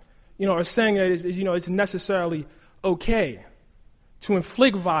sympathizing, or saying that it's necessarily okay to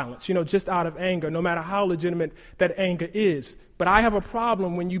inflict violence, just out of anger, no matter how legitimate that anger is. But I have a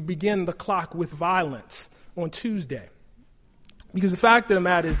problem when you begin the clock with violence on Tuesday. Because the fact of the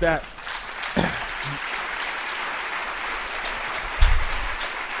matter is that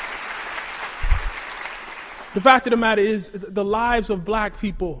the lives of Black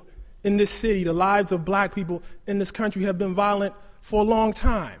people in this city, the lives of Black people in this country have been violent for a long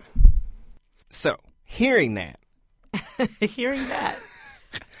time. So hearing that. Hearing that.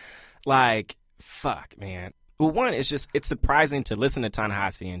 Like, fuck, man. Well, one, it's surprising to listen to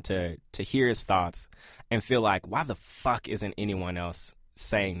Ta-Nehisi and to hear his thoughts and feel like, why the fuck isn't anyone else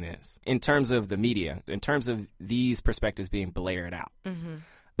saying this? In terms of the media, in terms of these perspectives being blared out. Mm-hmm.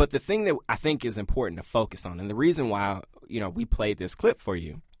 But the thing that I think is important to focus on, and the reason why, we played this clip for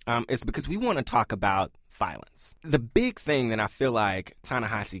you, is because we want to talk about violence. The big thing that I feel like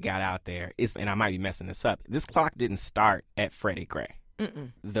Ta-Nehisi got out there is, and I might be messing this up, this clock didn't start at Freddie Gray.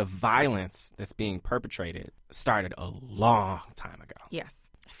 Mm-mm. The violence that's being perpetrated started a long time ago. Yes.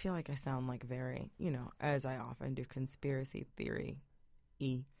 I feel like I sound like very, as I often do, conspiracy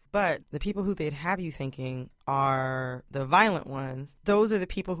theory-y. But the people who they'd have you thinking are the violent ones. Those are the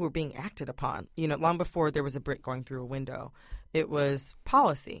people who are being acted upon. Long before there was a brick going through a window, it was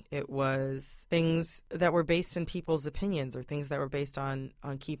policy. It was things that were based in people's opinions or things that were based on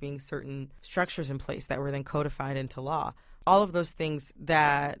keeping certain structures in place that were then codified into law. All of those things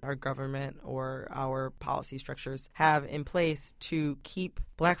that our government or our policy structures have in place to keep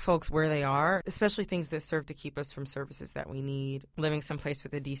Black folks where they are, especially things that serve to keep us from services that we need, living someplace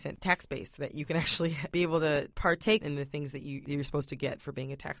with a decent tax base so that you can actually be able to partake in the things that you're supposed to get for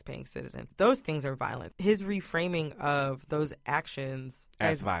being a tax-paying citizen. Those things are violent. His reframing of those actions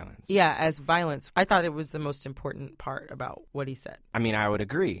as violence. Yeah, as violence. I thought it was the most important part about what he said. I mean, I would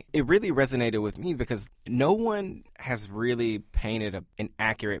agree. It really resonated with me because no one has really painted an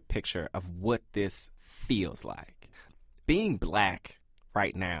accurate picture of what this feels like. Being Black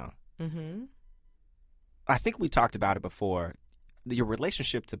right now, mm-hmm. I think we talked about it before. Your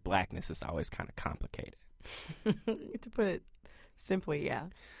relationship to Blackness is always kind of complicated. To put it simply, yeah.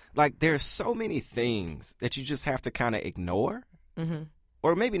 Like, there's so many things that you just have to kind of ignore, mm-hmm.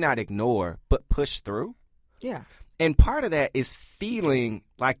 or maybe not ignore, but push through. Yeah. And part of that is feeling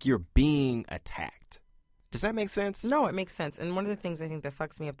like you're being attacked. Does that make sense? No, it makes sense. And one of the things I think that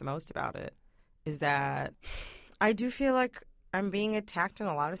fucks me up the most about it is that I do feel like I'm being attacked in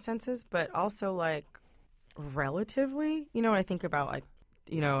a lot of senses, but also, like, relatively. When I think about, like,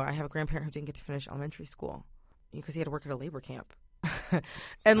 I have a grandparent who didn't get to finish elementary school because he had to work at a labor camp.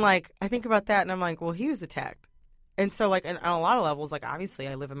 And, like, I think about that and I'm like, well, he was attacked. And so, like, on a lot of levels, like, obviously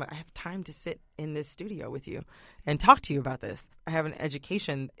I have time to sit in this studio with you and talk to you about this. I have an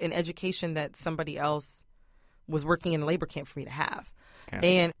education that somebody else was working in a labor camp for me to have. Yeah.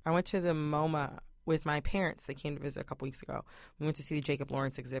 And I went to the MoMA with my parents. They came to visit a couple weeks ago. We went to see the Jacob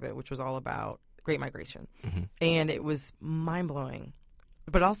Lawrence exhibit, which was all about Great Migration. Mm-hmm. And it was mind-blowing,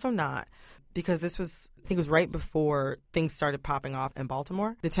 but also not, because I think it was right before things started popping off in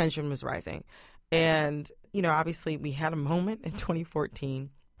Baltimore. The tension was rising. And, obviously we had a moment in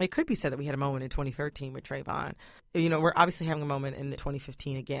 2014. It could be said that we had a moment in 2013 with Trayvon. We're obviously having a moment in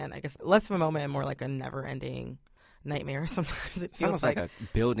 2015 again. I guess less of a moment and more like a never-ending nightmare. Sometimes it feels like a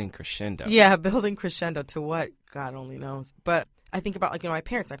building crescendo. Yeah, building crescendo to what? God only knows. But I think about, like, my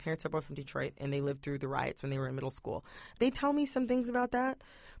parents. My parents are both from Detroit, and they lived through the riots when they were in middle school. They tell me some things about that,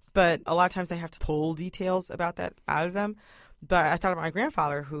 but a lot of times I have to pull details about that out of them. But I thought about my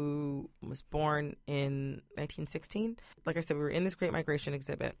grandfather, who was born in 1916. Like I said, we were in this Great Migration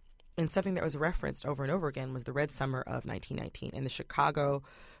exhibit, and something that was referenced over and over again was the Red Summer of 1919 and the Chicago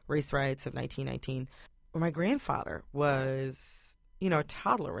race riots of 1919. My grandfather was, a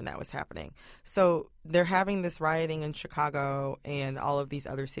toddler when that was happening. So they're having this rioting in Chicago and all of these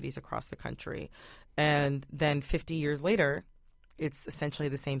other cities across the country. And then 50 years later, it's essentially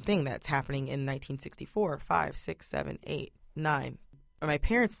the same thing that's happening in 1964, 5, 6, 7, 8, 9. My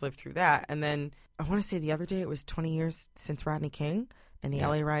parents lived through that. And then I want to say the other day it was 20 years since Rodney King and the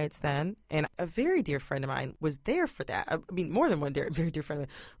LA riots then. And a very dear friend of mine was there for that. I mean, more than one very dear friend of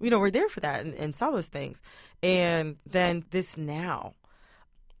mine. We're there for that and saw those things. And then this now.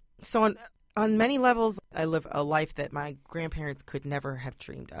 So on many levels, I live a life that my grandparents could never have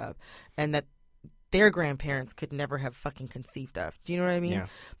dreamed of, and that their grandparents could never have fucking conceived of. Do you know what I mean? Yeah.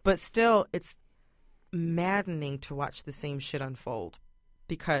 But still, it's maddening to watch the same shit unfold,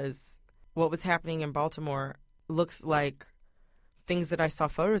 because what was happening in Baltimore looks like things that I saw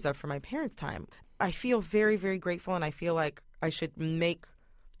photos of from my parents' time. I feel very, very grateful, and I feel like I should make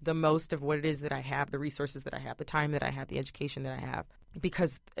the most of what it is that I have, the resources that I have, the time that I have, the education that I have,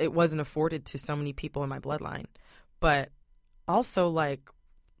 because it wasn't afforded to so many people in my bloodline. But also, like,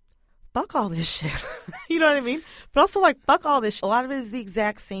 fuck all this shit. You know what I mean? But also, like, fuck all this shit. A lot of it is the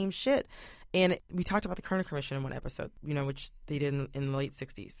exact same shit. And we talked about the Kerner Commission in one episode, which they did in the late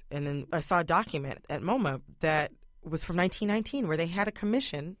 60s. And then I saw a document at MoMA that was from 1919, where they had a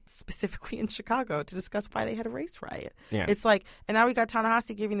commission specifically in Chicago to discuss why they had a race riot. Yeah. It's like, and now we got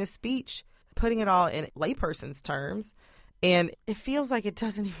Ta-Nehisi giving this speech putting it all in layperson's terms, and it feels like it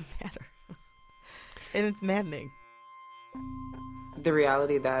doesn't even matter. And it's maddening. The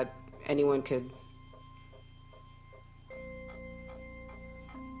reality that anyone could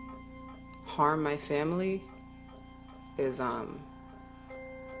harm my family is,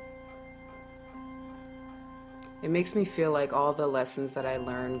 it makes me feel like all the lessons that I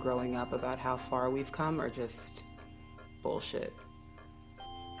learned growing up about how far we've come are just bullshit.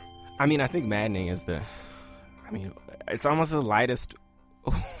 I mean, I think maddening is it's almost the lightest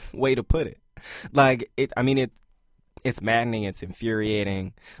way to put it. Like, it's maddening, it's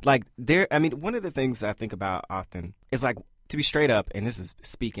infuriating. Like, one of the things I think about often is, like, to be straight up, and this is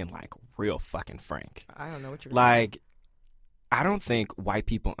speaking, like, real fucking frank. I don't know what you're like, saying. I don't think white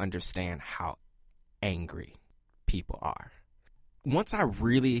people understand how angry people are. Once I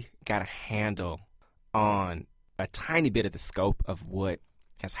really got a handle on a tiny bit of the scope of what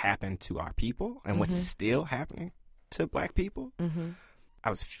has happened to our people and what's still happening to black people, I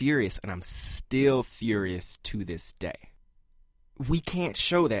was furious, and I'm still furious to this day. We can't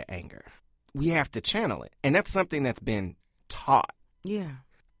show that anger. We have to channel it. And that's something that's been taught. Yeah.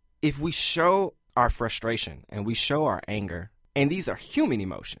 If we show our frustration and we show our anger, and these are human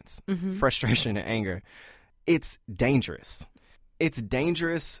emotions, frustration and anger, it's dangerous. It's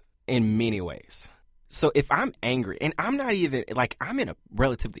dangerous in many ways. So if I'm angry, and I'm not even, like, I'm in a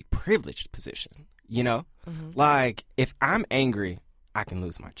relatively privileged position, you know? Like, if I'm angry, I can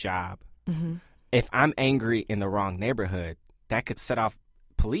lose my job. If I'm angry in the wrong neighborhood, that could set off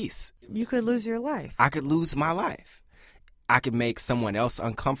police. You could lose your life. I could lose my life. I could make someone else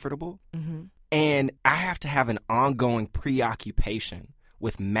uncomfortable. And I have to have an ongoing preoccupation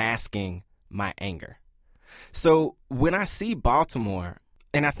with masking my anger. So when I see Baltimore,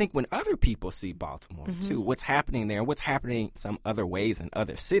 and I think when other people see Baltimore too, what's happening there, what's happening some other ways in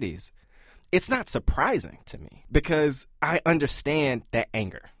other cities, it's not surprising to me because I understand that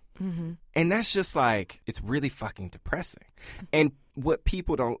anger. And that's just like, it's really fucking depressing. And what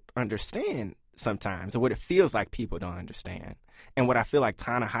people don't understand sometimes, or what it feels like people don't understand, and what I feel like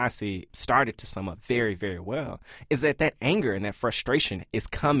Ta-Nehisi started to sum up very, very well, is that anger and that frustration is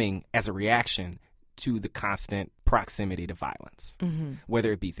coming as a reaction to the constant proximity to violence,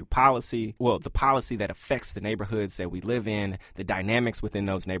 whether it be through policy, the policy that affects the neighborhoods that we live in, the dynamics within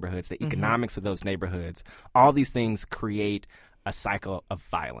those neighborhoods, the economics of those neighborhoods. All these things create a cycle of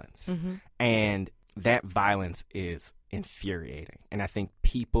violence. And that violence is infuriating. And I think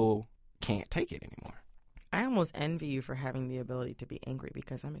people can't take it anymore. I almost envy you for having the ability to be angry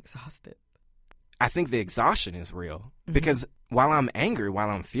because I'm exhausted. I think the exhaustion is real because while I'm angry, while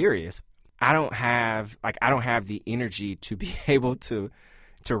I'm furious, I don't have the energy to be able to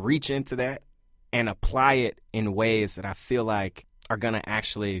reach into that and apply it in ways that I feel like are going to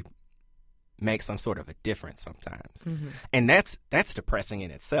actually make some sort of a difference sometimes. And that's depressing in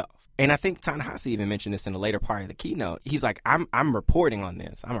itself. And I think Ta-Nehisi even mentioned this in the later part of the keynote. He's like, I'm reporting on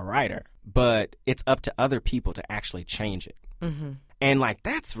this. I'm a writer, but it's up to other people to actually change it. And like,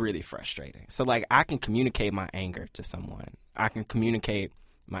 that's really frustrating. So like, I can communicate my anger to someone. I can communicate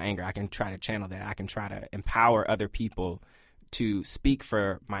my anger. I can try to channel that. I can try to empower other people to speak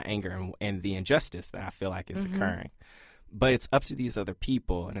for my anger and the injustice that I feel like is occurring. But it's up to these other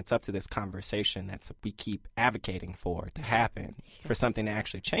people, and it's up to this conversation that we keep advocating for to happen, for something to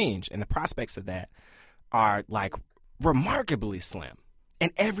actually change. And the prospects of that are like remarkably slim.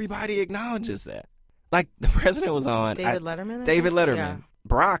 And everybody acknowledges that. Like, the president was on David Letterman. Yeah.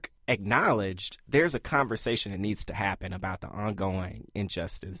 Barack acknowledged there's a conversation that needs to happen about the ongoing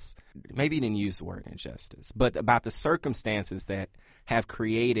injustice. Maybe he didn't use the word injustice, but about the circumstances that have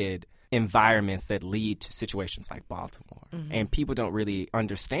created environments that lead to situations like Baltimore. And people don't really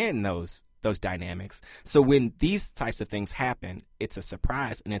understand those dynamics. So when these types of things happen, it's a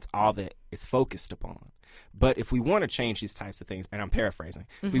surprise, and it's all that it's focused upon. But if we want to change these types of things, and I'm paraphrasing,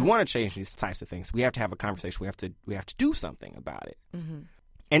 if we want to change these types of things, we have to have a conversation. We have to do something about it.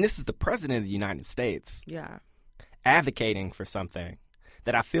 And this is the president of the United States advocating for something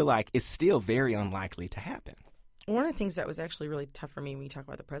that I feel like is still very unlikely to happen. One of the things that was actually really tough for me when you talk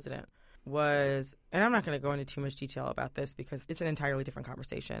about the president was, and I'm not going to go into too much detail about this because it's an entirely different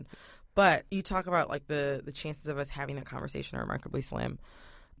conversation, but you talk about like the chances of us having that conversation are remarkably slim.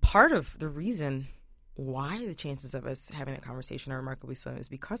 Part of the reason why the chances of us having that conversation are remarkably slim is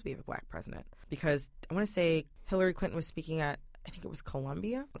because we have a black president. Because I want to say Hillary Clinton was speaking at, I think it was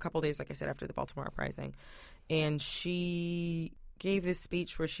Columbia, a couple of days, like I said, after the Baltimore uprising, and she gave this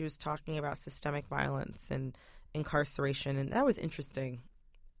speech where she was talking about systemic violence and incarceration, and that was interesting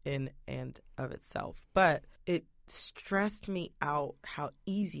in and of itself. But it stressed me out how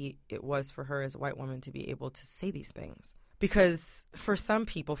easy it was for her as a white woman to be able to say these things. Because for some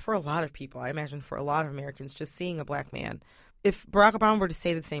people, for a lot of people, I imagine for a lot of Americans, just seeing a black man, if Barack Obama were to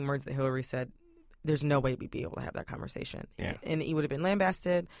say the same words that Hillary said, there's no way we'd be able to have that conversation. Yeah. And he would have been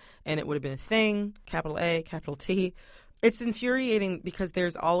lambasted, and it would have been a thing, capital A, capital T. It's infuriating because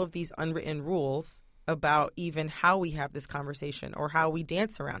there's all of these unwritten rules about even how we have this conversation or how we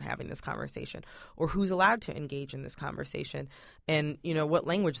dance around having this conversation or who's allowed to engage in this conversation and, you know, what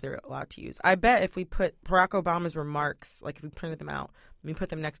language they're allowed to use. I bet if we put Barack Obama's remarks, like if we printed them out, and we put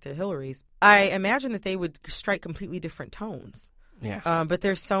them next to Hillary's, I imagine that they would strike completely different tones. Yeah. But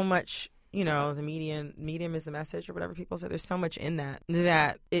there's so much, you know, the medium is the message or whatever people say. There's so much in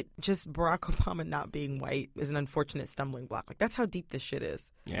that it just Barack Obama not being white is an unfortunate stumbling block. Like, that's how deep this shit is.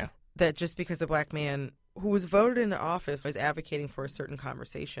 Yeah. That just because a black man who was voted into office was advocating for a certain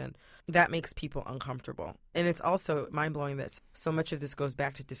conversation, that makes people uncomfortable. And it's also mind-blowing that so much of this goes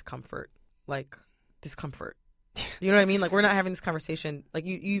back to discomfort. Like, discomfort. You know what I mean? Like, we're not having this conversation. Like,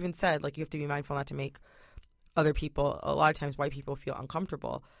 you even said, like, you have to be mindful not to make other people, a lot of times white people, feel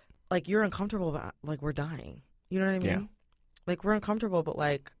uncomfortable. Like, you're uncomfortable, but, like, we're dying. You know what I mean? Yeah. Like, we're uncomfortable, but,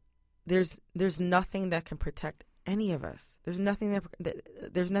 like, there's nothing that can protect any of us. There's nothing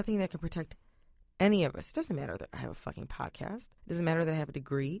that can protect any of us. It doesn't matter that I have a fucking podcast. It doesn't matter that I have a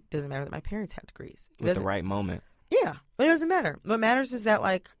degree. It doesn't matter that my parents have degrees. With the right moment. Yeah. It doesn't matter. What matters is that,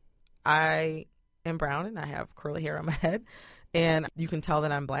 like, I am brown and I have curly hair on my head and you can tell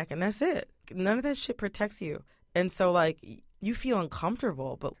that I'm black and that's it. None of that shit protects you. And so, like, you feel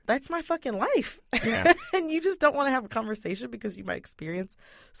uncomfortable, but that's my fucking life. Yeah. And you just don't want to have a conversation because you might experience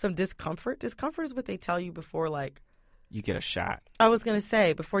some discomfort. Discomfort is what they tell you before, like, you get a shot. I was going to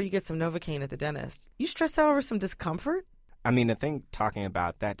say, before you get some Novocaine at the dentist. You stressed out over some discomfort? I mean, the thing talking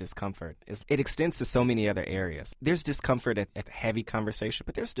about that discomfort is it extends to so many other areas. There's discomfort at the heavy conversation,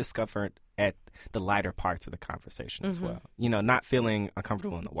 but there's discomfort at the lighter parts of the conversation as well. You know, not feeling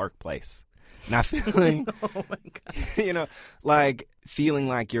uncomfortable in the workplace. Not feeling, oh my God. You know, like feeling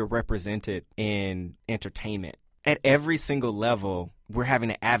like you're represented in entertainment. At every single level, we're having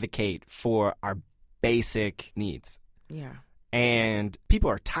to advocate for our basic needs. Yeah. And people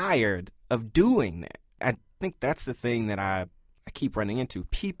are tired of doing that. I think that's the thing that I keep running into.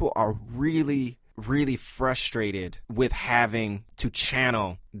 People are really, really frustrated with having to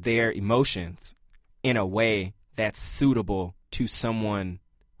channel their emotions in a way that's suitable to someone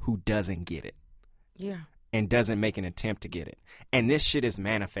who doesn't get it. Yeah. And doesn't make an attempt to get it. And this shit is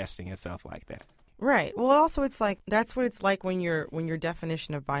manifesting itself like that. Right. Well, also it's like that's what it's like when your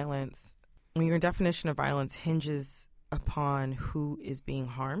definition of violence hinges upon who is being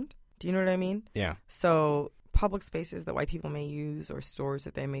harmed. Do you know what I mean? Yeah. So public spaces that white people may use or stores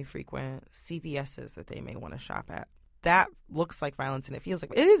that they may frequent, CVSs that they may want to shop at, that looks like violence and it feels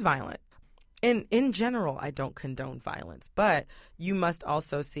like it is violent. In general, I don't condone violence, but you must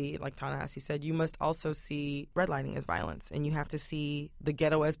also see, like Ta-Nehisi said, you must also see redlining as violence, and you have to see the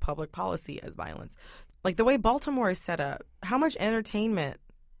ghetto as public policy as violence. Like the way Baltimore is set up, how much entertainment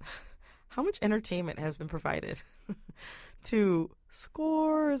has been provided to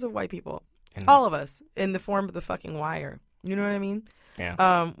scores of white people, all of us, in the form of The fucking Wire. You know what I mean?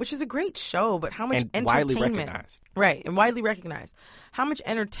 Yeah. Which is a great show, but how much and entertainment? widely recognized. Right, and widely recognized. How much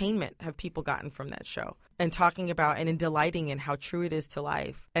entertainment have people gotten from that show? And talking about and in delighting in how true it is to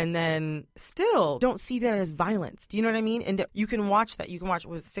life. And then still don't see that as violence. Do you know what I mean? And you can watch that. You can watch,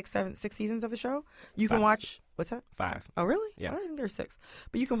 was 6 seasons of the show? You can watch, what's that? 5. Oh, really? Yeah. I think there's 6.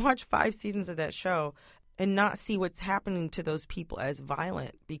 But you can watch 5 seasons of that show and not see what's happening to those people as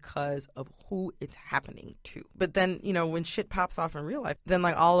violent because of who it's happening to. But then, you know, when shit pops off in real life, then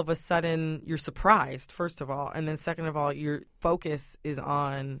like all of a sudden you're surprised, first of all. And then second of all, your focus is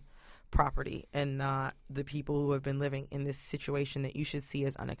on property and not the people who have been living in this situation that you should see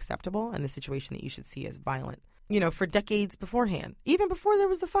as unacceptable and the situation that you should see as violent. You know, for decades beforehand. Even before there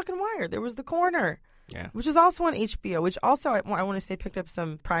was The fucking Wire, there was The Corner. Yeah. Which is also on HBO, which also I want to say picked up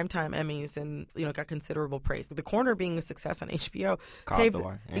some primetime Emmys and, you know, got considerable praise. But The Corner being a success on HBO. Caused The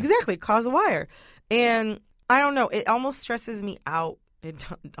Wire. Yeah. Exactly, caused The Wire. And I don't know, it almost stresses me out. It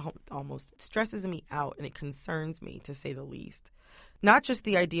stresses me out and it concerns me, to say the least. Not just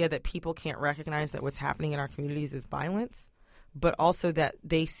the idea that people can't recognize that what's happening in our communities is violence, but also that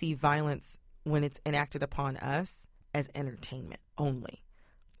they see violence when it's enacted upon us as entertainment only.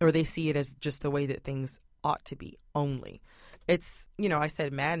 Or they see it as just the way that things ought to be only. It's, you know, I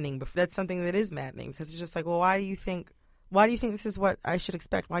said maddening, but that's something that is maddening because it's just like, well, why do you think this is what I should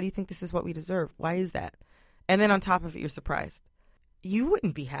expect? Why do you think this is what we deserve? Why is that? And then on top of it, you're surprised. You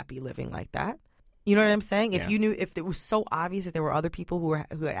wouldn't be happy living like that. You know what I'm saying? If you knew, if it was so obvious that there were other people who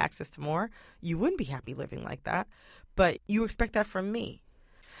had access to more, you wouldn't be happy living like that. But you expect that from me.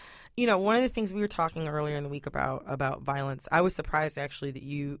 You know, one of the things we were talking earlier in the week about violence, I was surprised actually that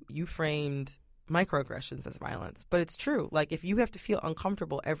you framed microaggressions as violence. But it's true. Like, if you have to feel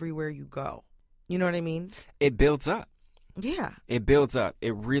uncomfortable everywhere you go, you know what I mean? It builds up. Yeah. It builds up.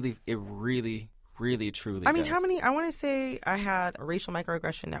 It really, truly I mean, does. how many, I want to say I had a racial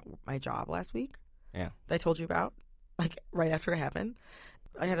microaggression at my job last week. Yeah. That I told you about, like, right after it happened.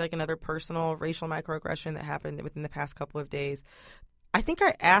 I had, like, another personal racial microaggression that happened within the past couple of days. I think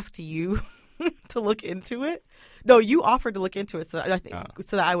I asked you to look into it. No, you offered to look into it so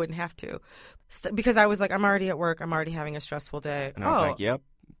that I wouldn't have to. Because I was like, I'm already at work. I'm already having a stressful day. And I was like, yep.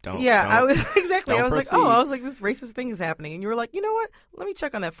 I was exactly. I was proceed. like, this racist thing is happening. And you were like, you know what? Let me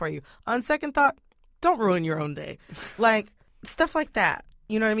check on that for you. On second thought, don't ruin your own day. Like, stuff like that.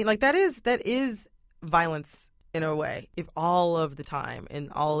 You know what I mean? Like, that is violence in a way. If all of the time,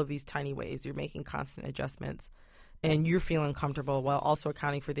 in all of these tiny ways, you're making constant adjustments and you're feeling comfortable while also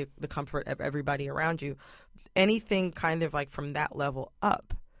accounting for the comfort of everybody around you, anything kind of like from that level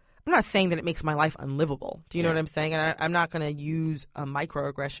up. I'm not saying that it makes my life unlivable. Do you know what I'm saying? And I'm not going to use a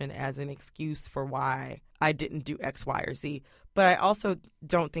microaggression as an excuse for why I didn't do X, Y, or Z. But I also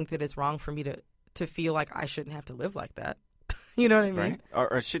don't think that it's wrong for me to feel like I shouldn't have to live like that. You know what I mean? Right.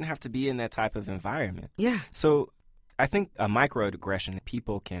 Or shouldn't have to be in that type of environment. Yeah. So I think a microaggression,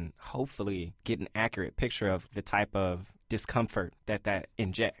 people can hopefully get an accurate picture of the type of discomfort that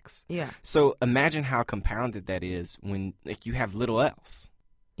injects. Yeah. So imagine how compounded that is when you have little else.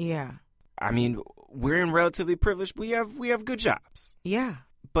 Yeah. I mean, we're in relatively privileged. We have good jobs. Yeah.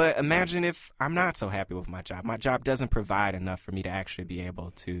 But imagine if I'm not so happy with my job. My job doesn't provide enough for me to actually be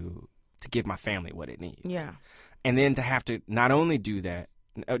able to give my family what it needs. Yeah. And then to have to not only do that,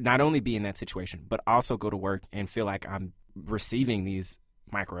 not only be in that situation, but also go to work and feel like I'm receiving these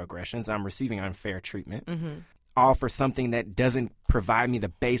microaggressions, I'm receiving unfair treatment, all for something that doesn't provide me the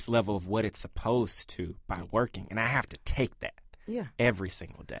base level of what it's supposed to by working. And I have to take that every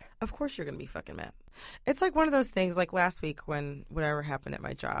single day. Of course you're going to be fucking mad. It's like one of those things, like last week when whatever happened at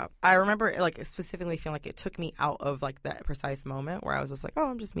my job. I remember like specifically feeling like it took me out of like that precise moment where I was just like, oh,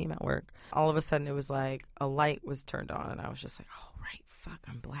 I'm just me at work. All of a sudden it was like a light was turned on and I was just like, oh, right, fuck,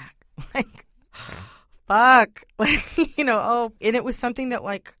 I'm black. Like, fuck. Like, you know, and it was something that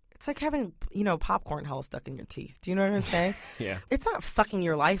like, it's like having, you know, popcorn hell stuck in your teeth. Do you know what I'm saying? Yeah. It's not fucking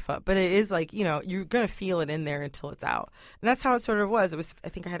your life up, but it is like, you know, you're going to feel it in there until it's out. And that's how it sort of was. It was, I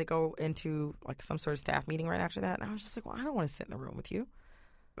think I had to go into like some sort of staff meeting right after that. And I was just like, well, I don't want to sit in the room with you.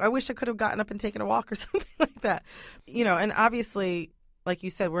 I wish I could have gotten up and taken a walk or something like that. You know, and obviously, like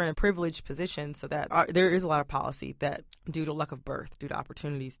you said, we're in a privileged position so that there is a lot of policy that due to luck of birth, due to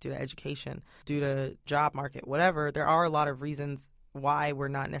opportunities, due to education, due to job market, whatever, there are a lot of reasons why we're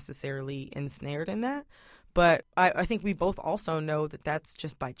not necessarily ensnared in that. But I think we both also know that that's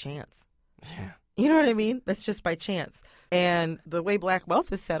just by chance. Yeah. You know what I mean? That's just by chance. And the way black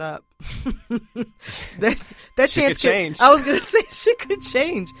wealth is set up, that chance could change. I was going to say shit could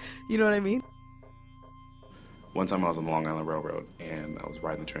change. You know what I mean? One time I was on the Long Island Railroad and I was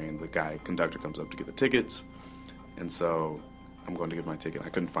riding the train. The conductor comes up to get the tickets. And so I'm going to give my ticket. I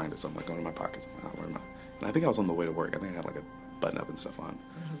couldn't find it, so I'm like going to my pockets. I'm like, oh, where am I? And I think I was on the way to work. I think I had like a button up and stuff on.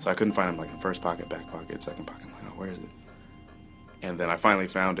 So I couldn't find him like in first pocket, back pocket, second pocket. I'm like, oh, where is it? And then I finally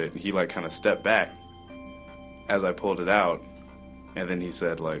found it. And he like kind of stepped back as I pulled it out. And then he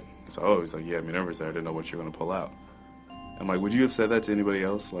said like, so, he's like, you had me nervous there. I didn't know what you were going to pull out. I'm like, would you have said that to anybody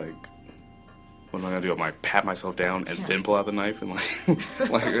else? Like, what am I going to do? I'm like, pat myself down and then pull out the knife? And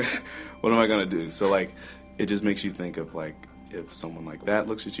like what am I going to do? So like, it just makes you think of like, if someone like that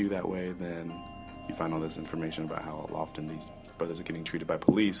looks at you that way, then you find all this information about how often these brothers are getting treated by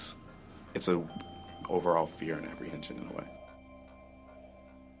police. It's a overall fear and apprehension in a way.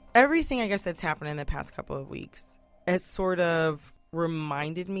 Everything, I guess, that's happened in the past couple of weeks has sort of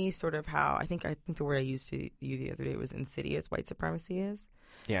reminded me sort of how, I think the word I used to you the other day was insidious white supremacy is.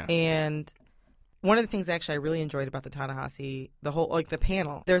 Yeah. And one of the things actually I really enjoyed about the Ta-Nehisi, the whole, like the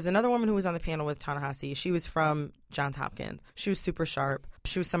panel, there's another woman who was on the panel with Ta-Nehisi. She was from Johns Hopkins. She was super sharp.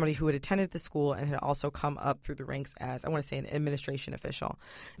 She was somebody who had attended the school and had also come up through the ranks as, I want to say, an administration official.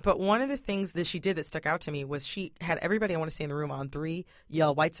 But one of the things that she did that stuck out to me was she had everybody, I want to say, in the room on 3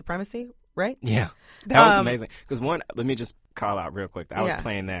 yell white supremacy, right? Yeah. That was amazing. Because one, let me just call out real quick. I was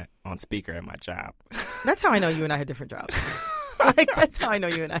playing that on speaker at my job. That's how I know you and I had different jobs. Like, that's how I know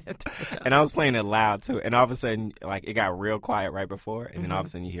you and I have different jobs. And I was playing it loud, too. And all of a sudden, like, it got real quiet right before. And then all of a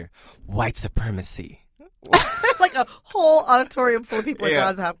sudden you hear, white supremacy. Like a whole auditorium full of people at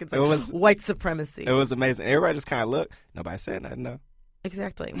Johns Hopkins. Like, it was white supremacy. It was amazing. Everybody just kind of looked. Nobody said nothing, though.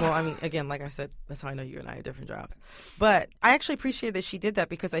 Exactly. Well, I mean, again, like I said, that's how I know you and I have different jobs. But I actually appreciate that she did that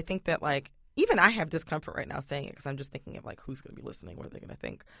because I think that, like, even I have discomfort right now saying it because I'm just thinking of, like, who's going to be listening? What are they going to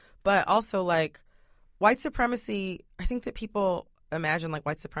think? But also, like, white supremacy, I think that people imagine, like,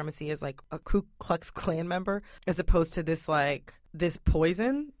 white supremacy as, like, a Ku Klux Klan member as opposed to this, like, this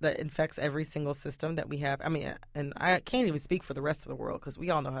poison that infects every single system that we have. I mean, and I can't even speak for the rest of the world because we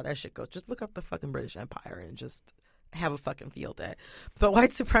all know how that shit goes. Just look up the fucking British Empire and just have a fucking field day. But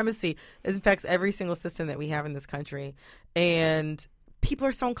white supremacy infects every single system that we have in this country. And people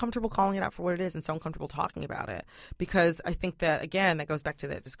are so uncomfortable calling it out for what it is and so uncomfortable talking about it. Because I think that, again, that goes back to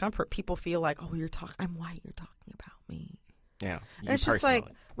that discomfort. People feel like, oh, I'm white, you're talking about me. Yeah. And it's just like,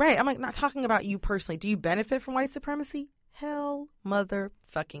 right, I'm like, not talking about you personally. Do you benefit from white supremacy? Hell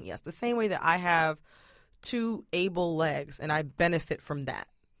motherfucking yes. The same way that I have 2 able legs and I benefit from that.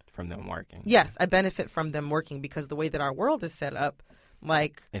 From them working. Yes, I benefit from them working because the way that our world is set up,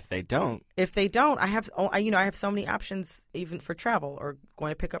 like if they don't, I have so many options even for travel or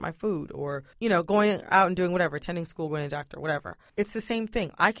going to pick up my food or, going out and doing whatever, attending school, going to the doctor, whatever. It's the same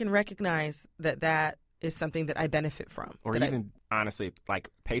thing. I can recognize that is something that I benefit from. Or even, honestly, like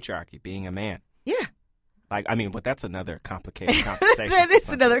patriarchy, being a man. Yeah. Like, I mean, but that's another complicated conversation. That is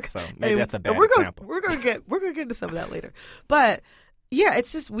another. So maybe that's a bad example. We're gonna get into some of that later. But yeah,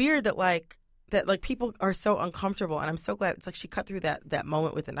 it's just weird that people are so uncomfortable, and I'm so glad it's like she cut through that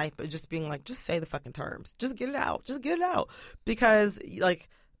moment with the knife, but just being like, just say the fucking terms, just get it out, because like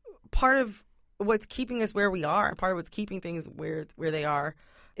part of what's keeping us where we are, and part of what's keeping things where they are,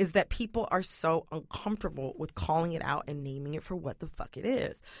 is that people are so uncomfortable with calling it out and naming it for what the fuck it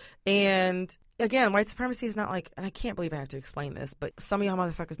is. And again, white supremacy is not like, and I can't believe I have to explain this, but some of y'all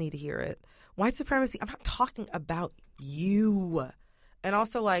motherfuckers need to hear it. White supremacy, I'm not talking about you. And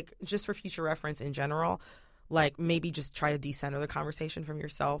also, like, just for future reference in general, like, maybe just try to decenter the conversation from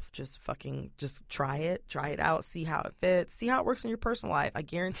yourself. Just try it out, see how it fits, see how it works in your personal life. I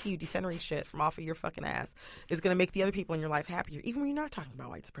guarantee you decentering shit from off of your fucking ass is going to make the other people in your life happier, even when you're not talking about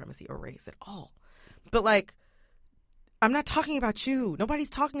white supremacy or race at all. But, like, I'm not talking about you.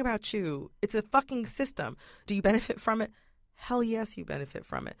 Nobody's talking about you. It's a fucking system. Do you benefit from it? Hell yes, you benefit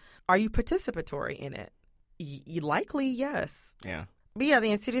from it. Are you participatory in it? Likely, yes. Yeah. But yeah,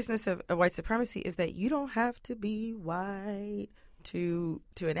 the insidiousness of white supremacy is that you don't have to be white to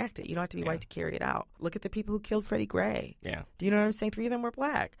enact it. You don't have to be white to carry it out. Look at the people who killed Freddie Gray. Yeah. Do you know what I'm saying? 3 of them were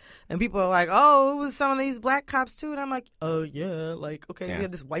black. And people are like, oh, it was some of these black cops too. And I'm like, oh, yeah. Like, okay, we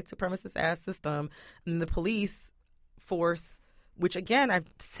have this white supremacist ass system. And the police force, which, again,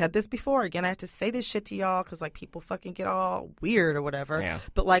 I've said this before. Again, I have to say this shit to y'all because, like, people fucking get all weird or whatever. Yeah.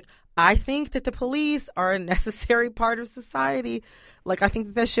 But, like, I think that the police are a necessary part of society. Like, I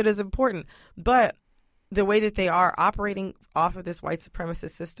think that shit is important. But the way that they are operating off of this white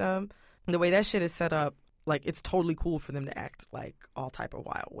supremacist system, the way that shit is set up, like, it's totally cool for them to act, like, all type of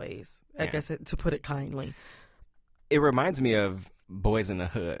wild ways, I guess, to put it kindly. It reminds me of Boys in the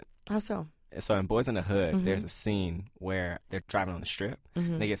Hood. How so? So in Boys in the Hood, there's a scene where they're driving on the strip.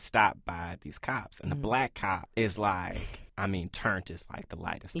 And they get stopped by these cops. And the black cop is like, I mean, turned is like the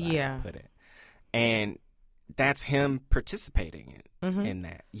lightest way I can put it. And that's him participating in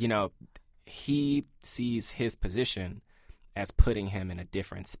that. You know, he sees his position as putting him in a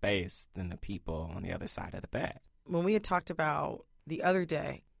different space than the people on the other side of the bed. When we had talked about the other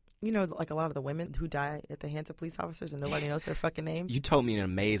day, you know, like a lot of the women who die at the hands of police officers and nobody knows their fucking names. You told me an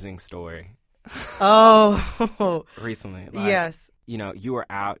amazing story. Oh. Recently. Like, yes. You know, you were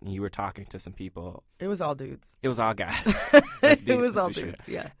out and you were talking to some people. It was all dudes. It was all guys. It was all dudes,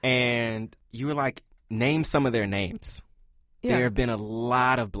 yeah. And you were like, name some of their names. Yeah. There have been a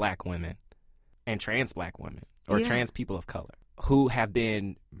lot of black women and trans black women or trans people of color who have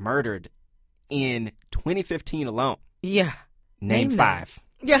been murdered in 2015 alone. Yeah. Name 5.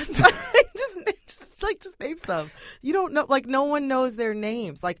 Yes. just name some. You don't know, like, no one knows their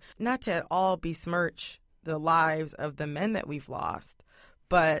names. Like, not to at all besmirch the lives of the men that we've lost,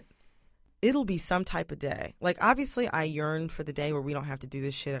 but it'll be some type of day. Like, obviously, I yearn for the day where we don't have to do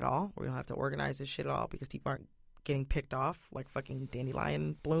this shit at all. We don't have to organize this shit at all because people aren't getting picked off like fucking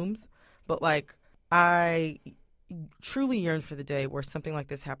dandelion blooms. But, like, I truly yearn for the day where something like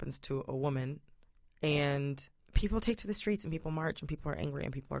this happens to a woman and people take to the streets and people march and people are angry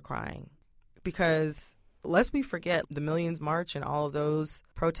and people are crying. Because lest we forget the Millions March and all of those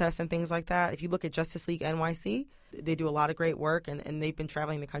protests and things like that. If you look at Justice League NYC, they do a lot of great work, and they've been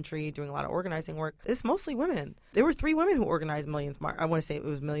traveling the country doing a lot of organizing work. It's mostly women. There were 3 women who organized Millions March. I want to say it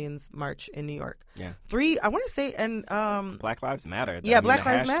was Millions March in New York. Yeah. 3, I want to say, and Black Lives Matter. Yeah, Black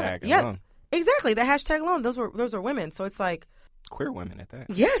Lives Matter. Yeah, alone. Exactly. The hashtag alone. Those were women. So it's like queer women at that.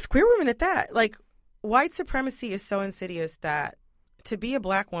 Yes, queer women at that. Like, white supremacy is so insidious that to be a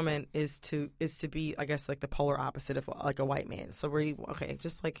black woman is to be, I guess, like the polar opposite of like a white man. So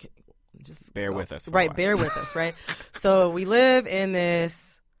just bear with us, right? Bear with us, right? So we live in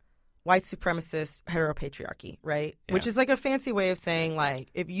this white supremacist heteropatriarchy, right? Yeah. Which is like a fancy way of saying, like,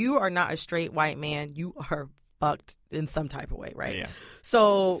 if you are not a straight white man, you are fucked in some type of way, right? Yeah.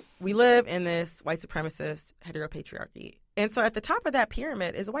 So we live in this white supremacist heteropatriarchy, and so at the top of that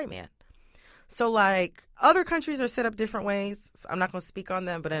pyramid is a white man. So, like, other countries are set up different ways. So I'm not going to speak on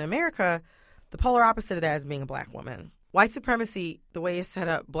them. But in America, the polar opposite of that is being a black woman. White supremacy, the way it's set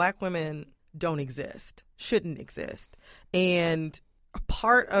up, black women don't exist, shouldn't exist. And a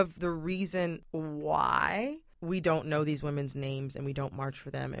part of the reason why we don't know these women's names and we don't march for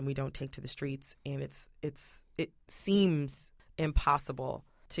them and we don't take to the streets and it seems impossible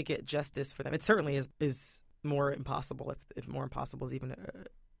to get justice for them. It certainly is more impossible, if more impossible is even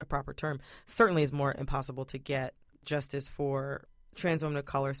a proper term, certainly is more impossible to get justice for trans women of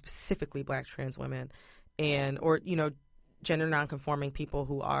color, specifically black trans women, or gender nonconforming people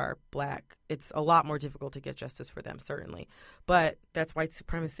who are black. It's a lot more difficult to get justice for them, certainly. But that's white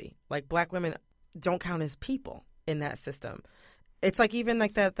supremacy. Like, black women don't count as people in that system. It's like even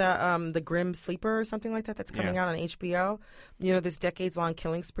like the Grim Sleeper or something like that that's coming out on HBO. This decades-long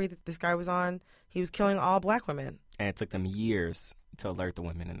killing spree that this guy was on. He was killing all black women. And it took them years to alert the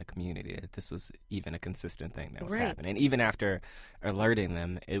women in the community that this was even a consistent thing that was happening. And even after alerting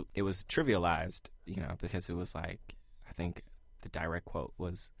them, it was trivialized, because it was like, I think the direct quote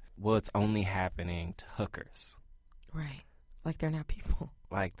was, well, it's only happening to hookers. Right. Like they're not people.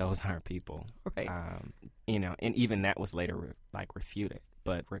 Like those aren't people. Right. And even that was later refuted.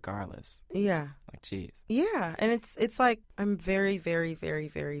 But regardless. Yeah. Like, geez. Yeah. And it's like, I'm very, very, very,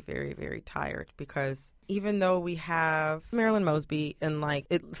 very, very, very tired because even though we have Marilyn Mosby and like,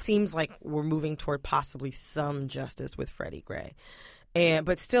 it seems like we're moving toward possibly some justice with Freddie Gray.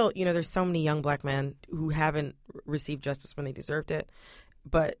 But still, there's so many young black men who haven't received justice when they deserved it.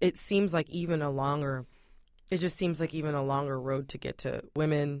 But it seems like even a longer road to get to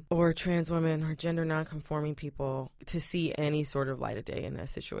women or trans women or gender nonconforming people to see any sort of light of day in that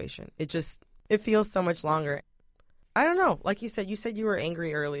situation. It feels so much longer. I don't know. Like you said you were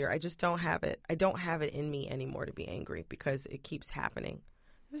angry earlier. I just don't have it. I don't have it in me anymore to be angry because it keeps happening.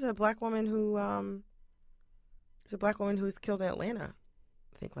 There's a black woman who was killed in Atlanta,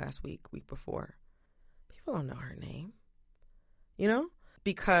 I think last week before. People don't know her name,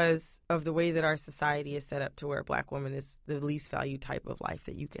 because of the way that our society is set up to where a black woman is the least valued type of life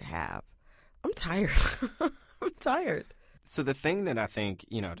that you could have. I'm tired. I'm tired. So the thing that I think,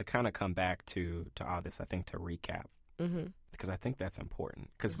 to kind of come back to all this, I think to recap, because I think that's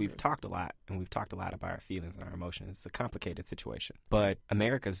important, because we've talked a lot, and we've talked a lot about our feelings and our emotions. It's a complicated situation. But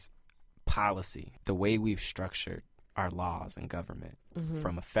America's policy, the way we've structured our laws and government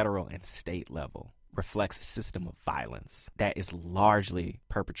from a federal and state level, reflects a system of violence that is largely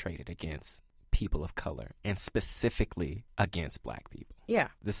perpetrated against people of color and specifically against black people. Yeah.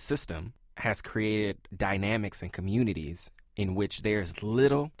 The system has created dynamics and communities in which there's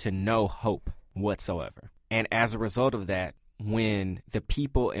little to no hope whatsoever. And as a result of that, when the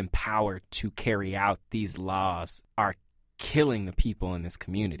people empowered to carry out these laws are killing the people in this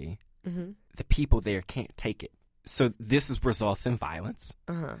community, the people there can't take it. So this results in violence.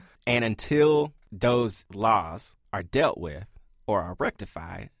 And until those laws are dealt with or are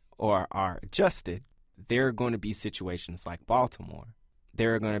rectified or are adjusted, there are going to be situations like Baltimore.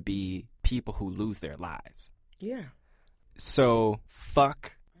 There are going to be people who lose their lives. Yeah. So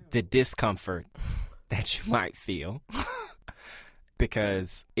fuck the discomfort that you might feel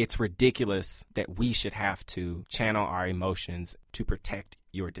because it's ridiculous that we should have to channel our emotions to protect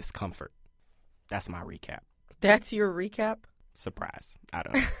your discomfort. That's my recap. That's your recap? Surprise. I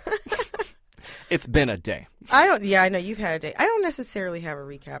don't know. It's been a day. I know you've had a day. I don't necessarily have a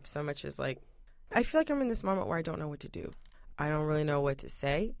recap so much as like, I feel like I'm in this moment where I don't know what to do. I don't really know what to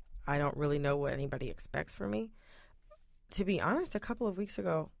say. I don't really know what anybody expects from me. To be honest, a couple of weeks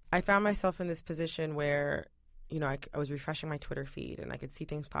ago, I found myself in this position where, I was refreshing my Twitter feed and I could see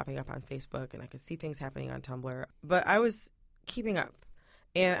things popping up on Facebook and I could see things happening on Tumblr, but I was keeping up.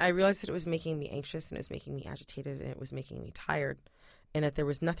 And I realized that it was making me anxious and it was making me agitated and it was making me tired. and that there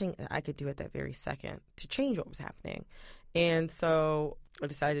was nothing that I could do at that very second to change what was happening. And so I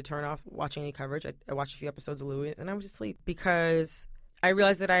decided to turn off watching any coverage. I watched a few episodes of Louis, and I was asleep because I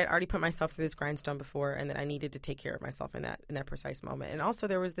realized that I had already put myself through this grindstone before, and that I needed to take care of myself in that precise moment. And also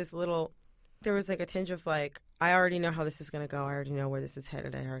there was like a tinge of like, I already know how this is going to go. I already know where this is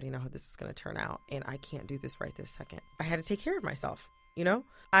headed. I already know how this is going to turn out, and I can't do this right this second. I had to take care of myself, you know?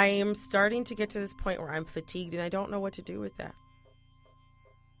 I am starting to get to this point where I'm fatigued, and I don't know what to do with that.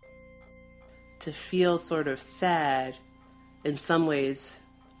 To feel sort of sad in some ways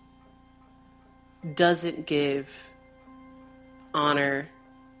doesn't give honor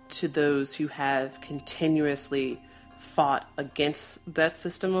to those who have continuously fought against that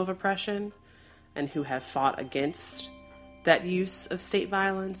system of oppression and who have fought against that use of state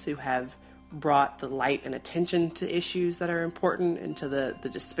violence, who have brought the light and attention to issues that are important and to the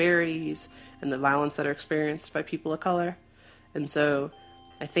disparities and the violence that are experienced by people of color. And so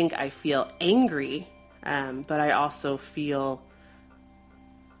I think I feel angry, but I also feel,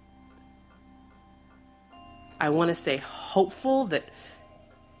 I want to say hopeful that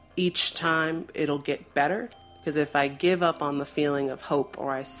each time it'll get better. Because if I give up on the feeling of hope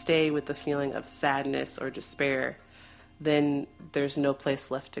or I stay with the feeling of sadness or despair, then there's no place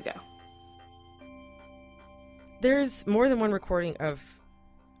left to go. There's more than one recording of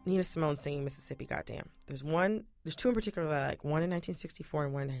Nina Simone singing Mississippi Goddamn. There's two in particular that I like, one in 1964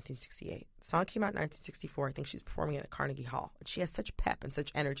 and one in 1968. The song came out in 1964. I think she's performing it at Carnegie Hall. And she has such pep and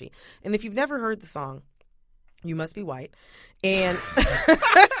such energy. And if you've never heard the song, you must be white. And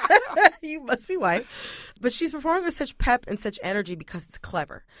you must be white. But she's performing with such pep and such energy because it's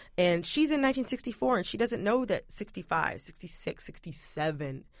clever. And she's in 1964, and she doesn't know that 65, 66,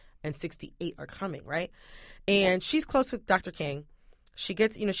 67, and 68 are coming, right? And she's close with Dr. King. She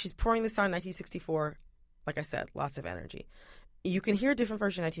gets, she's pouring this song in 1964. Like I said, lots of energy. You can hear a different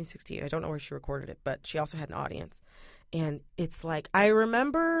version in 1968. I don't know where she recorded it, but she also had an audience. And it's like, I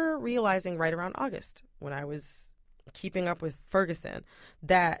remember realizing right around August when I was keeping up with Ferguson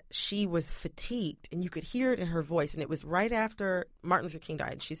that she was fatigued, and you could hear it in her voice. And it was right after Martin Luther King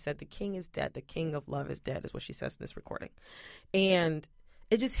died. She said, "The king is dead. The king of love is dead," is what she says in this recording. And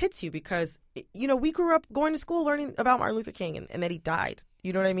it just hits you because, we grew up going to school learning about Martin Luther King and that he died.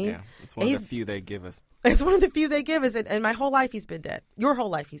 You know what I mean? Yeah, it's one of the few they give us. It's one of the few they give us. And my whole life he's been dead. Your whole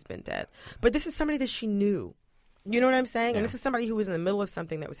life he's been dead. But this is somebody that she knew. You know what I'm saying? Yeah. And this is somebody who was in the middle of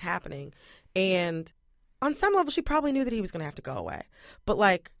something that was happening. And on some level, she probably knew that he was going to have to go away.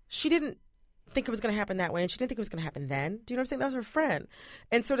 But, she didn't think it was going to happen that way, and she didn't think it was going to happen then. Do you know what I'm saying? That was her friend.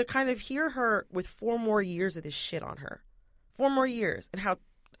 And so to kind of hear her with 4 more years of this shit on her, 4 more years, and how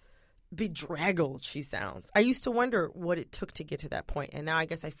bedraggled she sounds. I used to wonder what it took to get to that point, and now I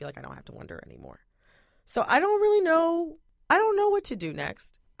guess I feel like I don't have to wonder anymore. So I don't really know. I don't know what to do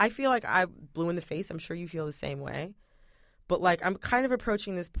next. I feel like I blew in the face. I'm sure you feel the same way. But, I'm kind of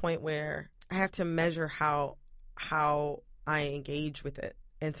approaching this point where I have to measure how I engage with it.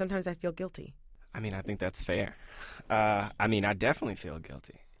 And sometimes I feel guilty. I mean, I think that's fair. I definitely feel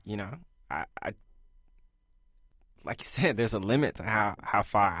guilty. I like you said, there's a limit to how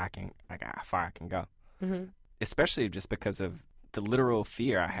far I can go. Mm-hmm. Especially just because of the literal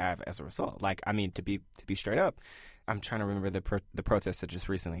fear I have as a result. To be straight up, I'm trying to remember the protest that just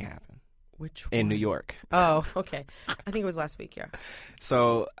recently happened. Which one? In New York. Oh, okay. I think it was last week, yeah.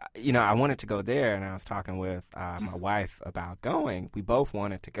 So, I wanted to go there, and I was talking with my wife about going. We both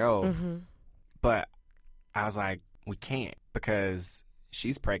wanted to go, mm-hmm. but I was like, we can't because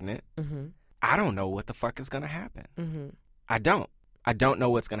she's pregnant. Mm-hmm. I don't know what the fuck is going to happen. Mm-hmm. I don't know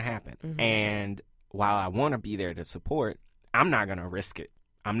what's going to happen. Mm-hmm. And while I want to be there to support, I'm not going to risk it.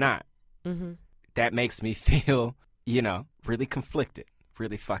 I'm not. Mm-hmm. That makes me feel, really conflicted.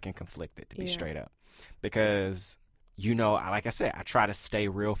 Really fucking conflicted, to be straight up. Because, like I said, I try to stay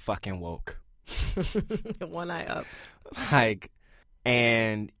real fucking woke. One eye up.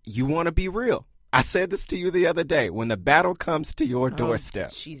 And you want to be real. I said this to you the other day. When the battle comes to your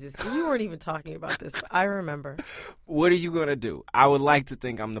doorstep. Jesus. We weren't even talking about this, but I remember. What are you going to do? I would like to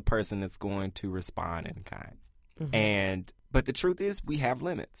think I'm the person that's going to respond in kind. Mm-hmm. But the truth is, we have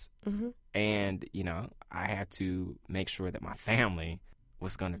limits. Mm-hmm. And, I had to make sure that my family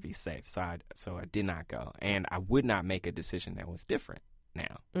was going to be safe. So I did not go. And I would not make a decision that was different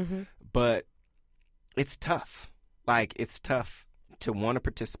now. Mm-hmm. But it's tough. It's tough to want to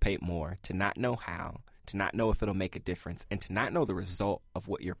participate more, to not know how, to not know if it'll make a difference, and to not know the result of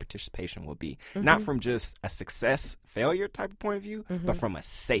what your participation will be. Mm-hmm. Not from just a success, failure type of point of view, mm-hmm. but from a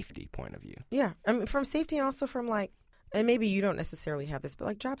safety point of view. Yeah. From safety, and also from and maybe you don't necessarily have this,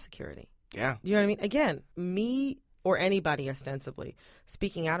 but job security. Yeah. You know what I mean? Again, me or anybody ostensibly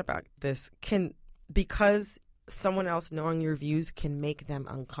speaking out about this because someone else knowing your views can make them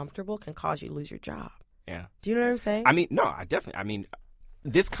uncomfortable, can cause you to lose your job. Yeah. Do you know what I'm saying? I mean, no,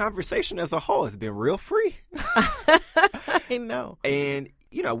 this conversation as a whole has been real free. I know. And,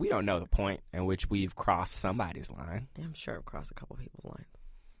 we don't know the point in which we've crossed somebody's line. Yeah, I'm sure I've crossed a couple people's lines.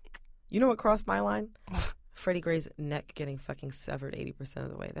 You know what crossed my line? Freddie Gray's neck getting fucking severed 80% of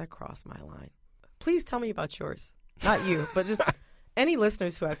the way. That crossed my line. Please tell me about yours. Not you, but just any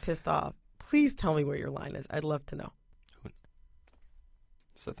listeners who I've pissed off. Please tell me where your line is. I'd love to know.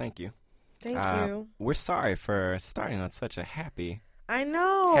 So thank you. Thank you. We're sorry for starting on such a happy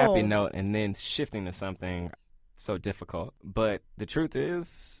note and then shifting to something so difficult. But the truth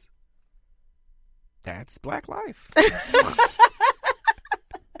is, that's Black life.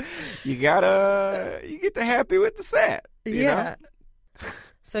 You get the happy with the sad. You know?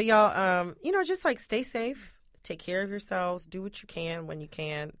 So y'all, just like stay safe. Take care of yourselves. Do what you can when you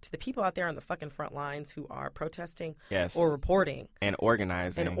can. To the people out there on the fucking front lines who are protesting or reporting. And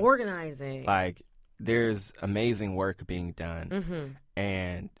organizing. Like, there's amazing work being done. Mm-hmm.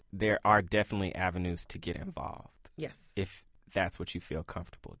 And there are definitely avenues to get involved. Yes. If that's what you feel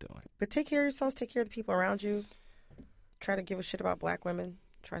comfortable doing. But take care of yourselves. Take care of the people around you. Try to give a shit about Black women.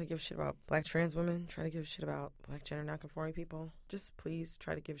 Try to give a shit about Black trans women. Try to give a shit about Black gender nonconforming people. Just please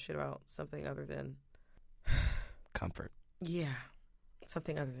try to give a shit about something other than comfort. Yeah.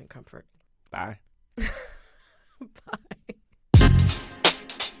 Something other than comfort. Bye. Bye.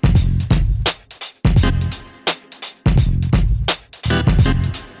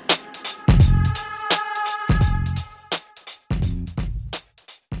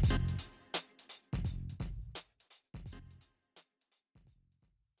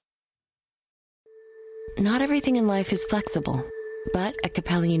 Not everything in life is flexible, but at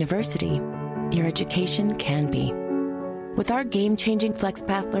Capella University, your education can be. With our game-changing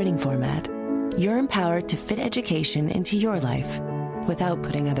FlexPath learning format, you're empowered to fit education into your life without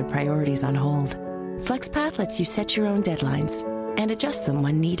putting other priorities on hold. FlexPath lets you set your own deadlines and adjust them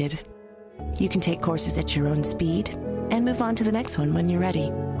when needed. You can take courses at your own speed and move on to the next one when you're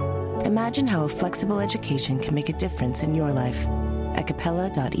ready. Imagine how a flexible education can make a difference in your life at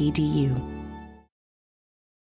capella.edu.